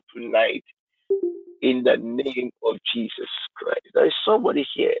deliver you tonight in the name of Jesus Christ. There is somebody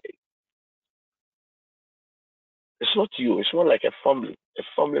here. It's not you, it's more like a family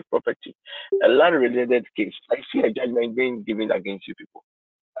property, a land related case. I see a judgment being given against you people.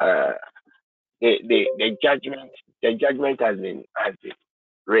 Uh, the judgment has been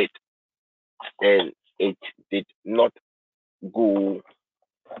read, and it did not go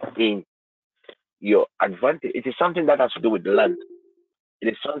in your advantage. It is something that has to do with land. It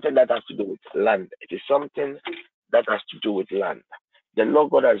is something that has to do with land. It is something that has to do with land. The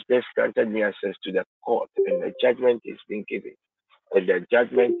Lord God has just granted me access to the court, and the judgment is being given. And the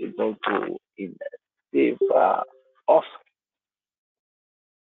judgment is not go in favor of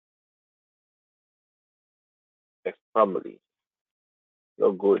a family,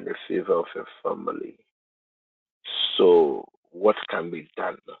 not go in the favor of a family. So, what can be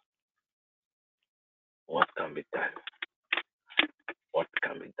done? What can be done? What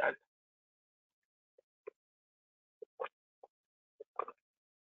can be done?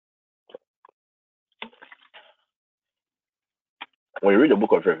 When you read the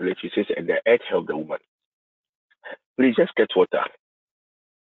book of Revelation, it says, and the earth helped the woman. Please just get water.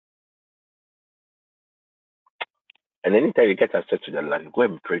 And anytime you get access to the land, go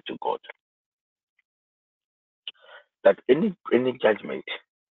and pray to God that any judgment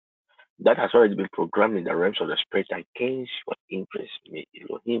that has already been programmed in the realms of the spirit against your interest, may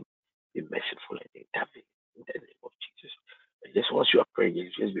Elohim be merciful and intervene in the name of Jesus. And just once you are praying, you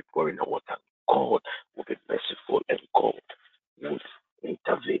just be pouring the water. God will be merciful and God will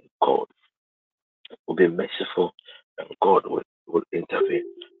intervene. God will be merciful and God will intervene.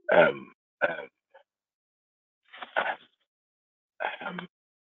 Um, um, um,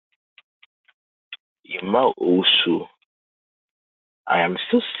 Ima also, I am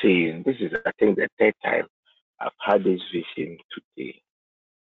still saying this is, I think, the third time I've had this vision today.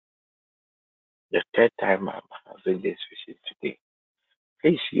 The third time I'm having this vision today.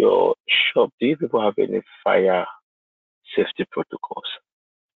 Please, your shop, do you people have any fire safety protocols?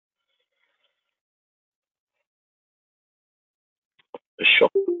 The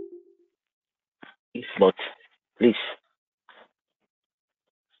shop, if not, please.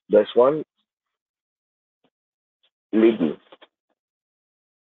 There's one lady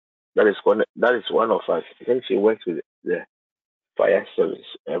that is one of us. I think she works with the fire service.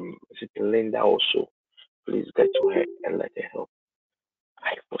 Is it Linda also? Please get to her and let her help.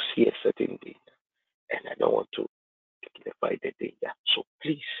 I foresee a certain danger and I don't want to dignify the danger. So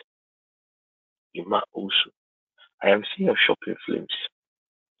please, Ima also. I am seeing a shop in flames.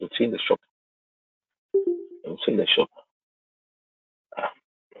 I'm seeing the shop. I'm seeing the shop. Um,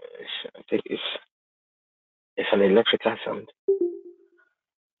 I think it's an electrical sound.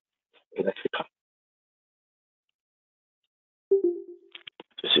 Electrical.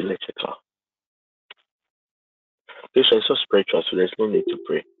 It's electrical. This is so spiritual, so there's no need to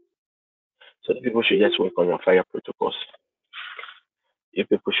pray. So the people should just work on your fire protocols. You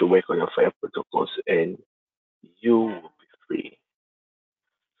people should work on your fire protocols and you will be free.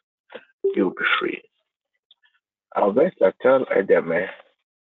 You will be free. I'll bet I tell Adam,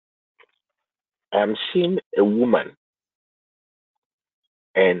 I'm seeing a woman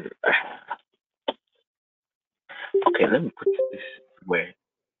and okay, let me put it this way.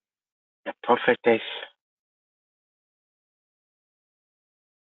 A prophetess,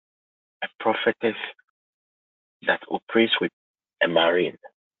 a prophetess that operates with a marine.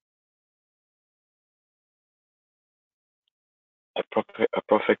 a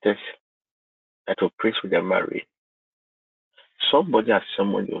prophetess that operates with the married. Somebody has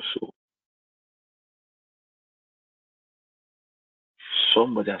summoned your soul.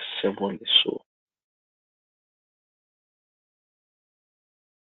 Somebody has summoned the soul.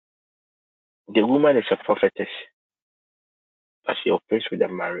 The woman is a prophetess, but she operates with the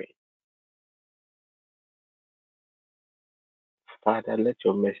married. Father, let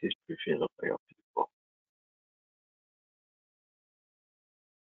your message prevail over your people.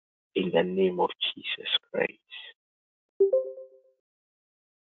 In the name of Jesus Christ.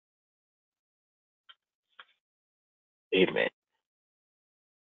 Amen.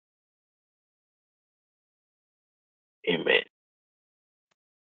 Amen.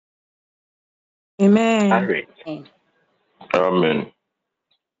 Amen. Harriet. Amen.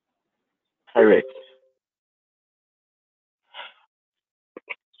 Harriet.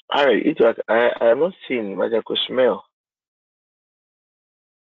 Harriet, it was I am not seeing, but I could smell.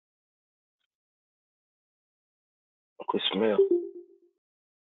 I could smell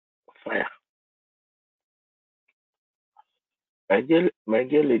fire. My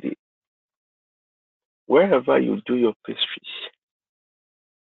dear lady, wherever you do your pastries,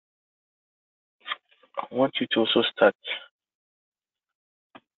 I want you to also start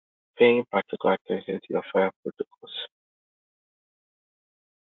paying particular attention to your fire protocols.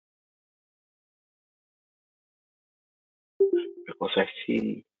 Because I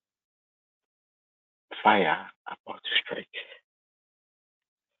see fire about to strike.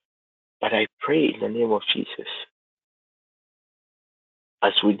 But I pray in the name of Jesus,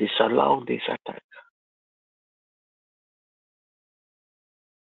 as we disallow this attack,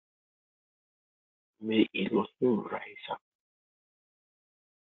 may Elohim rise up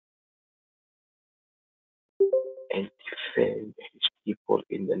and defend his people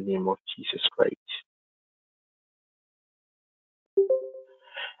in the name of Jesus Christ.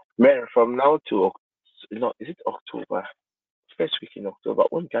 Man, from now to is it October? First week in October.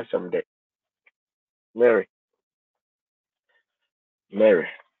 When can someday? Mary.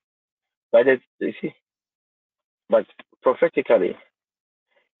 But you see, but prophetically,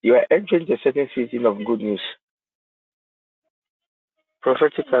 you are entering a certain season of good news.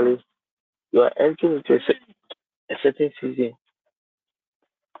 Prophetically, you are entering into a certain season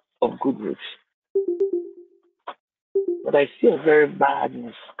of good news. But I see a very bad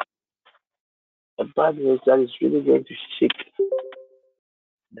news. A bad news that is really going to shake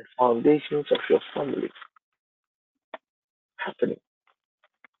the foundations of your family happening.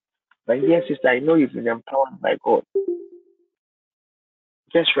 My dear sister, I know you've been empowered by God.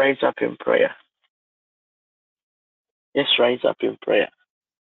 Just rise up in prayer. Just rise up in prayer.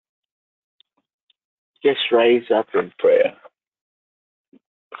 Just rise up in prayer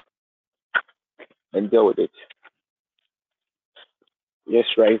and deal with it. Just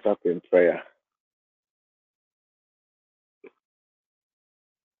rise up in prayer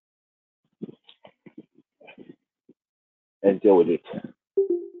and deal with it.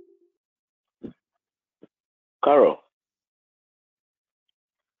 Carol,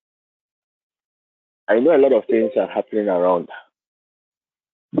 I know a lot of things are happening around,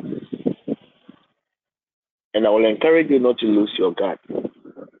 and I will encourage you not to lose your guard.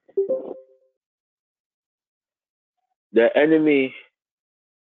 The enemy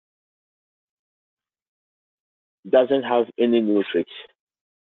doesn't have any new tricks.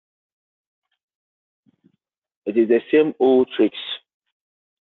 It is the same old tricks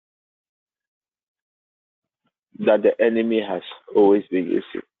that the enemy has always been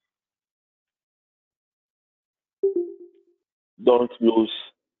using. Don't lose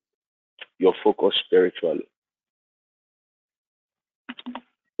your focus spiritually.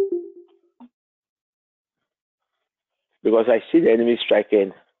 Because I see the enemy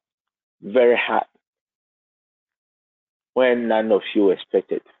striking very hard when none of you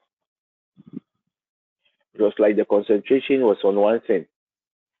expected. It was like the concentration was on one thing.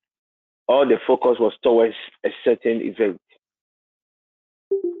 All the focus was towards a certain event.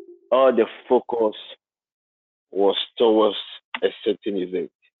 All the focus was towards a certain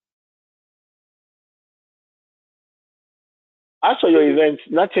event. As for your event,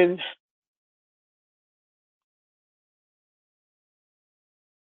 nothing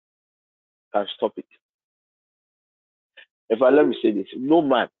can stop it. Let me say this, no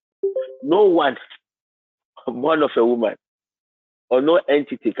man, no one born of a woman, or no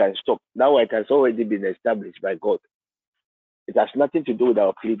entity can stop. That one has already been established by God. It has nothing to do with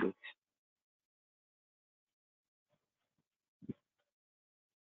our pleadings.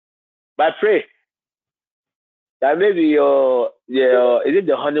 But pray that maybe your is it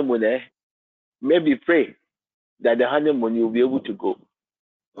the honeymoon? Maybe pray that the honeymoon you'll be able to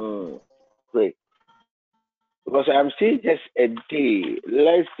go. Great. Because I'm seeing just a day,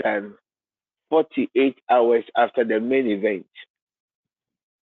 less than 48 hours after the main event.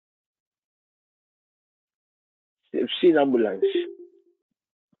 They've seen ambulance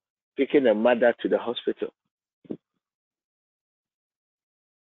taking a mother to the hospital.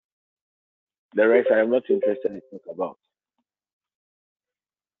 The rest I am not interested in talk about.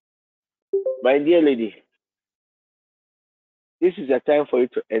 My dear lady, this is a time for you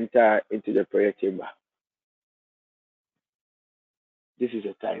to enter into the prayer chamber. This is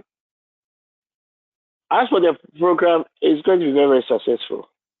a time. As for the program, it's going to be very, very successful.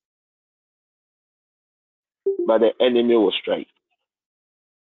 But the enemy will strike.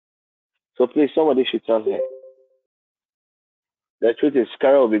 So please, somebody should tell her. The truth is,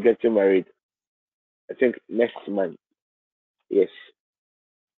 Carol will be getting married, I think, next month. Yes,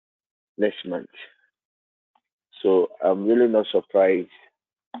 next month. So I'm really not surprised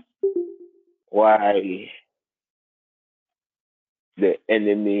why the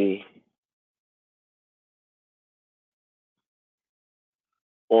enemy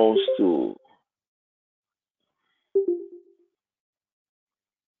wants to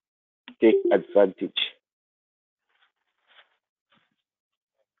take advantage.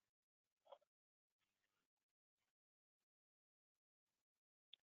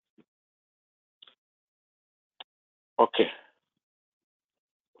 Okay,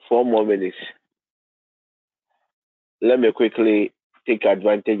 4 more minutes. Let me quickly take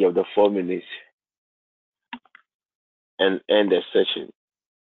advantage of the 4 minutes and end the session.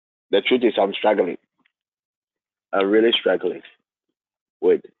 The truth is, I'm struggling. I'm really struggling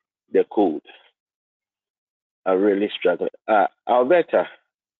with the cold. I'm really struggling. Alberta,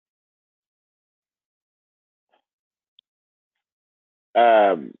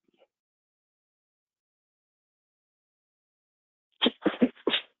 um,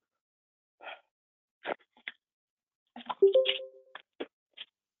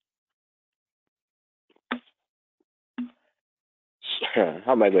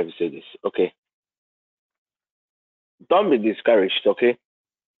 how am I going to say this? Okay, don't be discouraged, okay?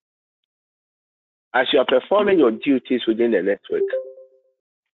 As you are performing your duties within the network,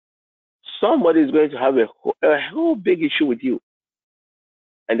 somebody is going to have a whole big issue with you,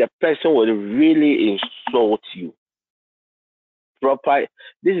 and the person will really insult you. Proper.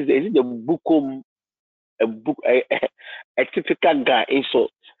 This is it the bukum a typical guy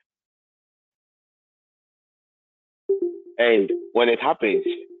insult, and when it happens,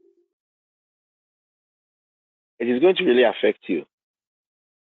 it is going to really affect you,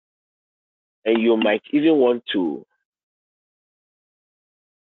 and you might even want to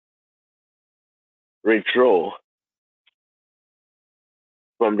withdraw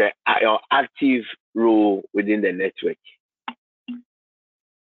from your active role within the network.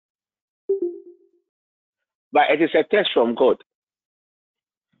 But it is a test from God.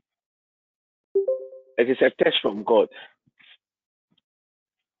 It is a test from God.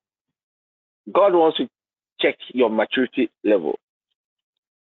 God wants to check your maturity level.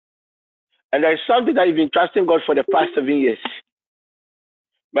 And there is something that you've been trusting God for the past 7 years.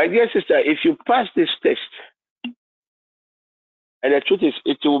 My dear sister, if you pass this test, and the truth is,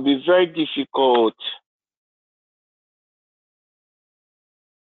 it will be very difficult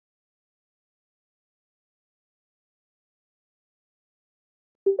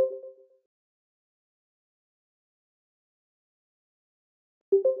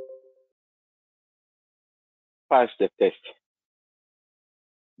pass the test.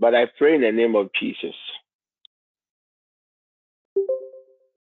 But I pray in the name of Jesus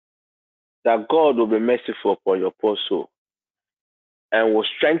that God will be merciful upon your poor soul and will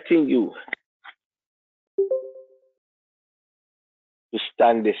strengthen you to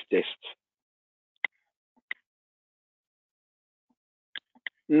stand this test.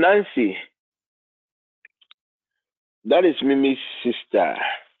 Nancy, that is Mimi's sister.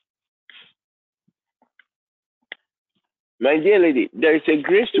 My dear lady, there is a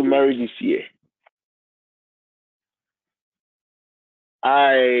grace to marry this year.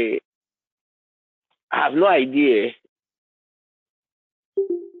 I have no idea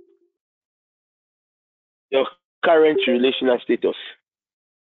your current relational status.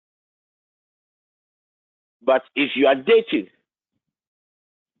 But if you are dating,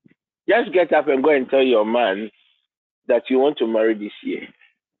 just get up and go and tell your man that you want to marry this year.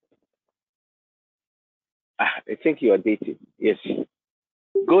 I think you are dating. Yes.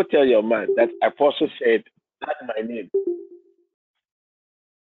 Go tell your man that Apostle said, that's my name,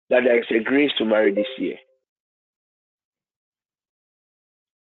 that there is a grace to marry this year.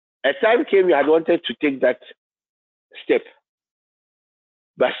 A time came you had wanted to take that step.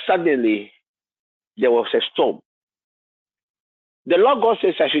 But suddenly there was a storm. The Lord God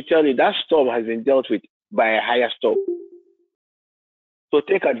says, I should tell you that storm has been dealt with by a higher storm. So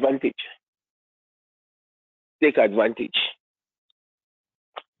take advantage. Take advantage.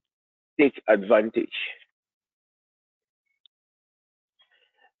 Take advantage.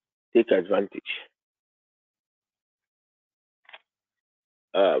 Take advantage.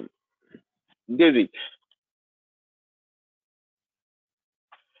 David.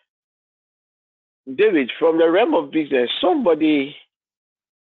 David, from the realm of business, somebody,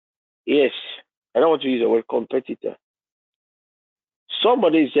 yes, I don't want to use the word competitor.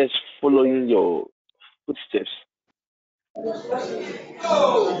 Somebody is just following your footsteps. And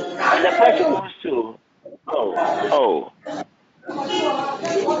the person wants to,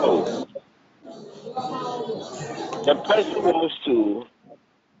 the person wants to,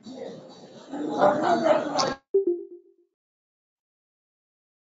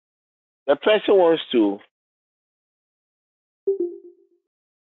 the person wants to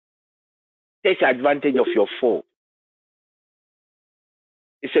take advantage of your phone.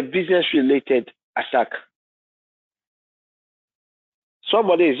 It's a business related attack.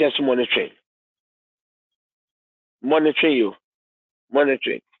 Somebody is just monitoring you,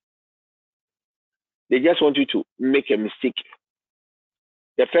 monitoring. They just want you to make a mistake.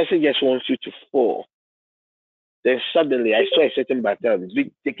 The person just wants you to fall. Then suddenly I saw a certain baton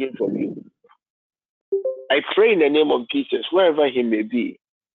being taken from you. I pray in the name of Jesus, wherever he may be,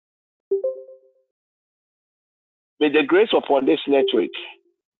 may the grace upon this network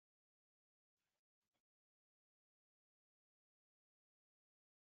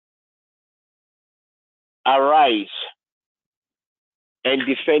arise and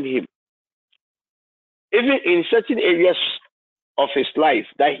defend him. Even in certain areas of his life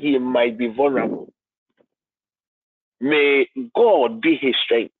that he might be vulnerable, may God be his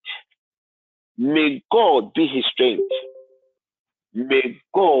strength. May God be his strength. May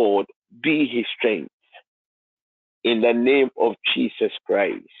God be his strength. In the name of Jesus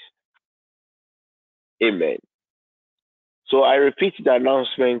Christ. Amen. So I repeat the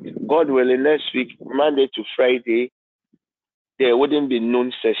announcement. God willing, next week, Monday to Friday, there wouldn't be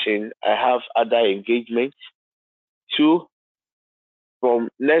noon session. I have other engagements. 2, from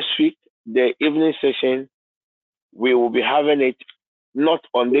next week, the evening session, we will be having it not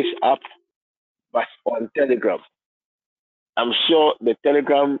on this app, but on Telegram. I'm sure the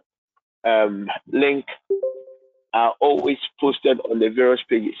Telegram link are always posted on the various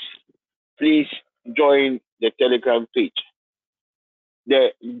pages. Please join the Telegram page.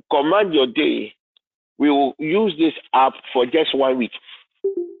 The Command Your Day, we will use this app for just 1 week.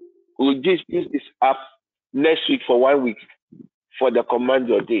 We'll just use this app next week for 1 week for the Command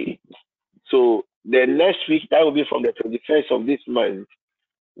Your Day. So the next week, that will be from the 21st of this month,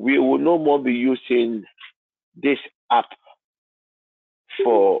 we will no more be using this app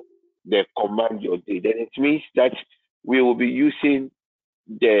for the Command Your Day. Then it means that we will be using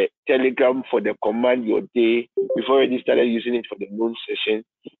the Telegram for the Command Your Day. We've already started using it for the noon session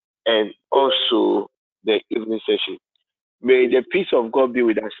and also the evening session. May the peace of God be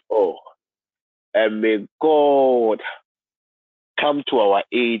with us all. And may God come to our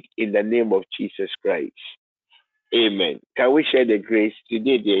aid in the name of Jesus Christ. Amen. Can we share the grace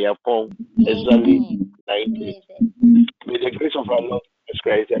today? Upon exactly 90. May the grace of our Lord Jesus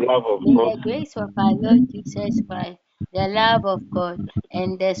Christ, the love of God, the grace of our Lord Jesus Christ, the love of God,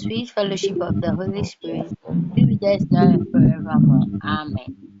 and the sweet fellowship of the Holy Spirit be with us now and forevermore.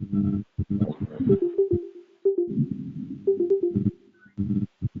 Amen.